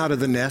just gotten out of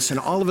the nest. And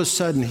all of a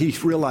sudden, he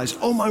realized,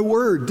 oh my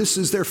word, this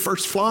is their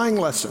first flying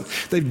lesson.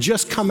 They've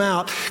just come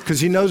out,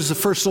 because he noticed the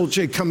first little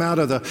jig come out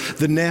of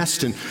the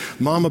nest, and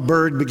Mama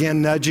Bird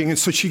began nudging, and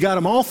so she got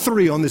them all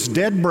 3 on this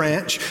dead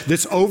branch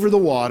that's over the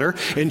water,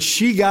 and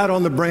she got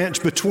on the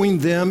branch between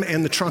them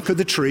and the trunk of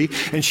the tree,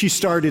 and she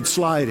started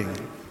sliding.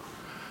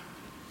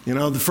 You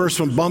know, the first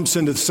one bumps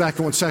into the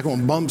second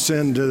one bumps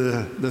into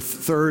the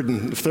third,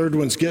 and the third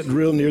one's getting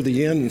real near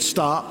the end and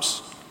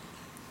stops.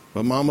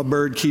 But Mama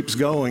Bird keeps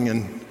going,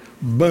 and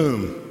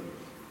boom,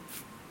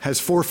 has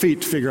 4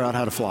 feet to figure out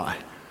how to fly.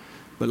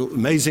 But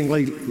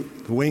amazingly,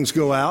 the wings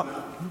go out.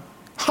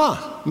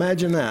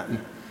 Imagine that.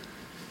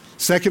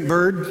 Second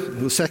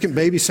bird, the second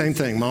baby, same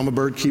thing. Mama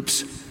bird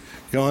keeps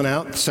going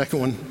out. The second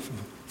one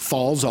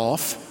falls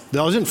off.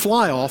 Doesn't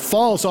fly off,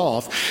 falls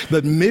off.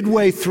 But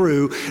midway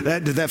through,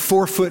 that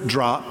 4-foot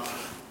drop,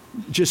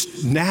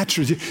 just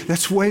naturally,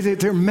 that's the way that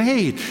they're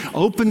made,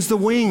 opens the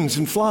wings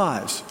and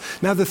flies.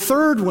 Now the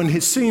third one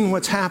has seen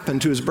what's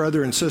happened to his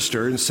brother and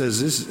sister and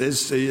says,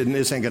 this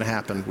ain't going to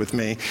happen with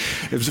me.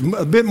 It was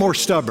a bit more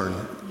stubborn,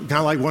 kind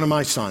of like one of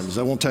my sons.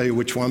 I won't tell you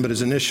which one, but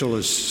his initial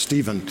is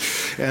Stephen.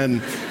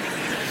 And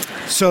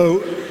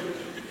so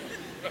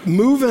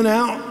moving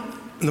out,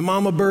 the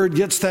mama bird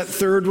gets that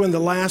third one, the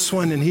last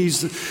one, and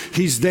he's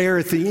there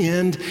at the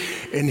end,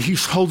 and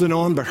he's holding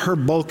on, but her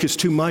bulk is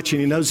too much, and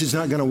he knows he's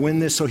not going to win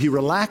this, so he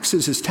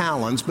relaxes his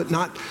talons, but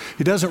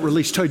he doesn't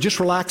release toe, just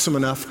relax them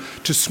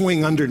enough to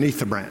swing underneath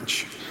the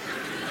branch.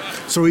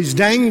 So he's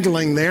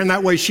dangling there, and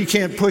that way she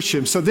can't push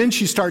him. So then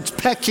she starts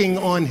pecking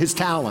on his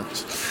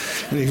talons.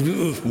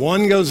 And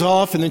one goes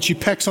off, and then she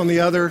pecks on the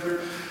other.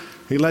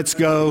 He lets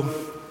go.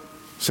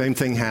 Same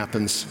thing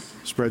happens.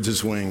 Spreads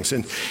his wings.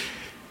 And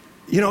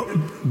you know,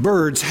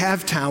 birds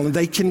have talent.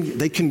 They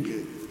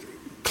can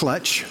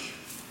clutch.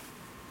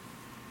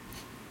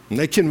 And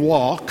they can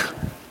walk.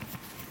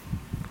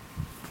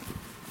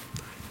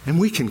 And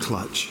we can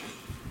clutch.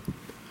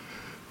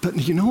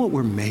 But you know what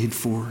we're made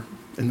for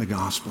in the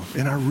gospel?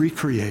 In our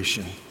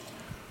recreation,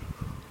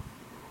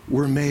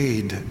 we're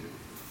made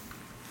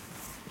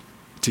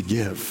to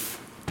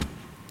give.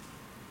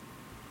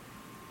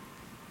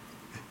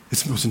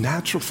 It's the most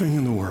natural thing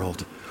in the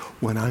world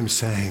when I'm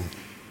saying,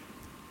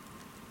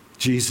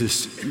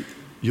 Jesus,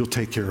 you'll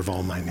take care of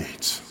all my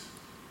needs.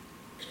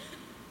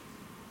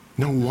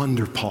 No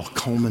wonder Paul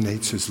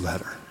culminates his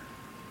letter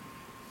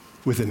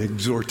with an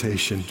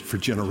exhortation for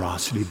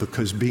generosity,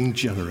 because being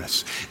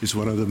generous is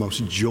one of the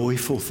most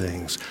joyful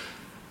things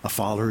a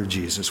follower of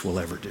Jesus will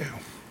ever do.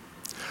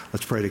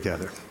 Let's pray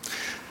together.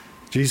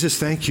 Jesus,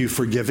 thank you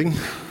for giving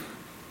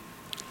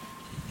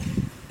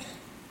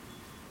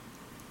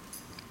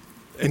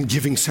and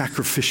giving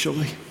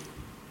sacrificially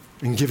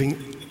and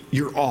giving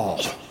your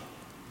all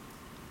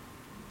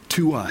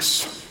to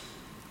us,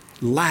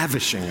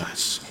 lavishing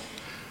us.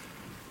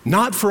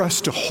 Not for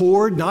us to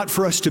hoard, not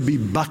for us to be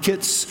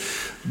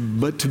buckets,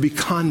 but to be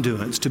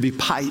conduits, to be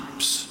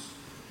pipes,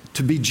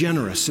 to be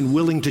generous and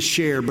willing to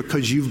share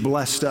because you've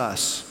blessed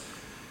us.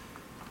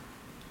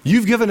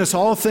 You've given us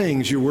all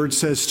things, your word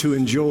says, to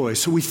enjoy.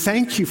 So we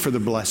thank you for the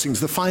blessings,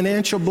 the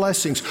financial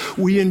blessings.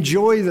 We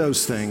enjoy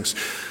those things.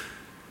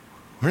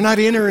 We're not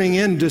entering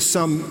into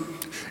some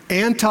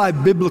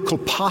anti-biblical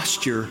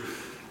posture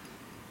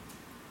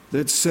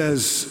that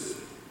says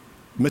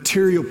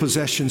material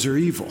possessions are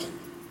evil.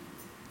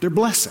 They're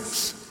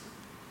blessings.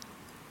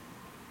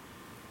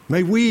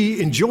 May we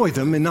enjoy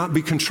them and not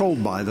be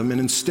controlled by them, and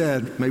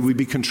instead may we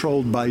be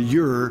controlled by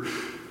your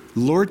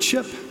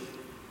lordship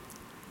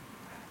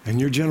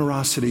and your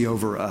generosity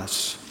over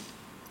us.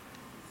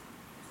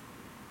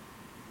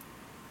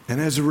 And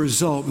as a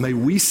result, may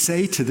we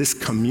say to this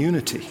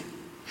community,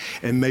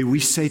 and may we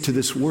say to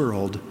this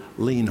world,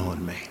 lean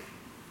on me.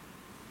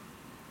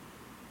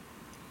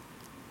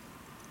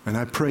 And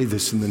I pray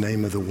this in the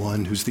name of the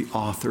one who's the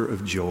author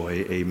of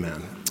joy.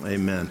 Amen.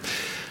 Amen.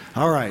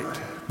 All right.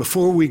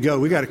 Before we go,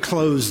 we got to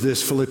close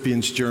this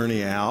Philippians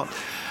journey out.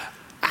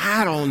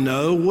 I don't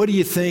know. What do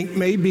you think?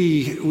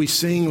 Maybe we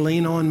sing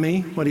Lean on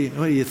Me? What do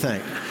you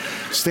think?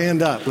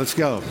 Stand up. Let's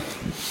go.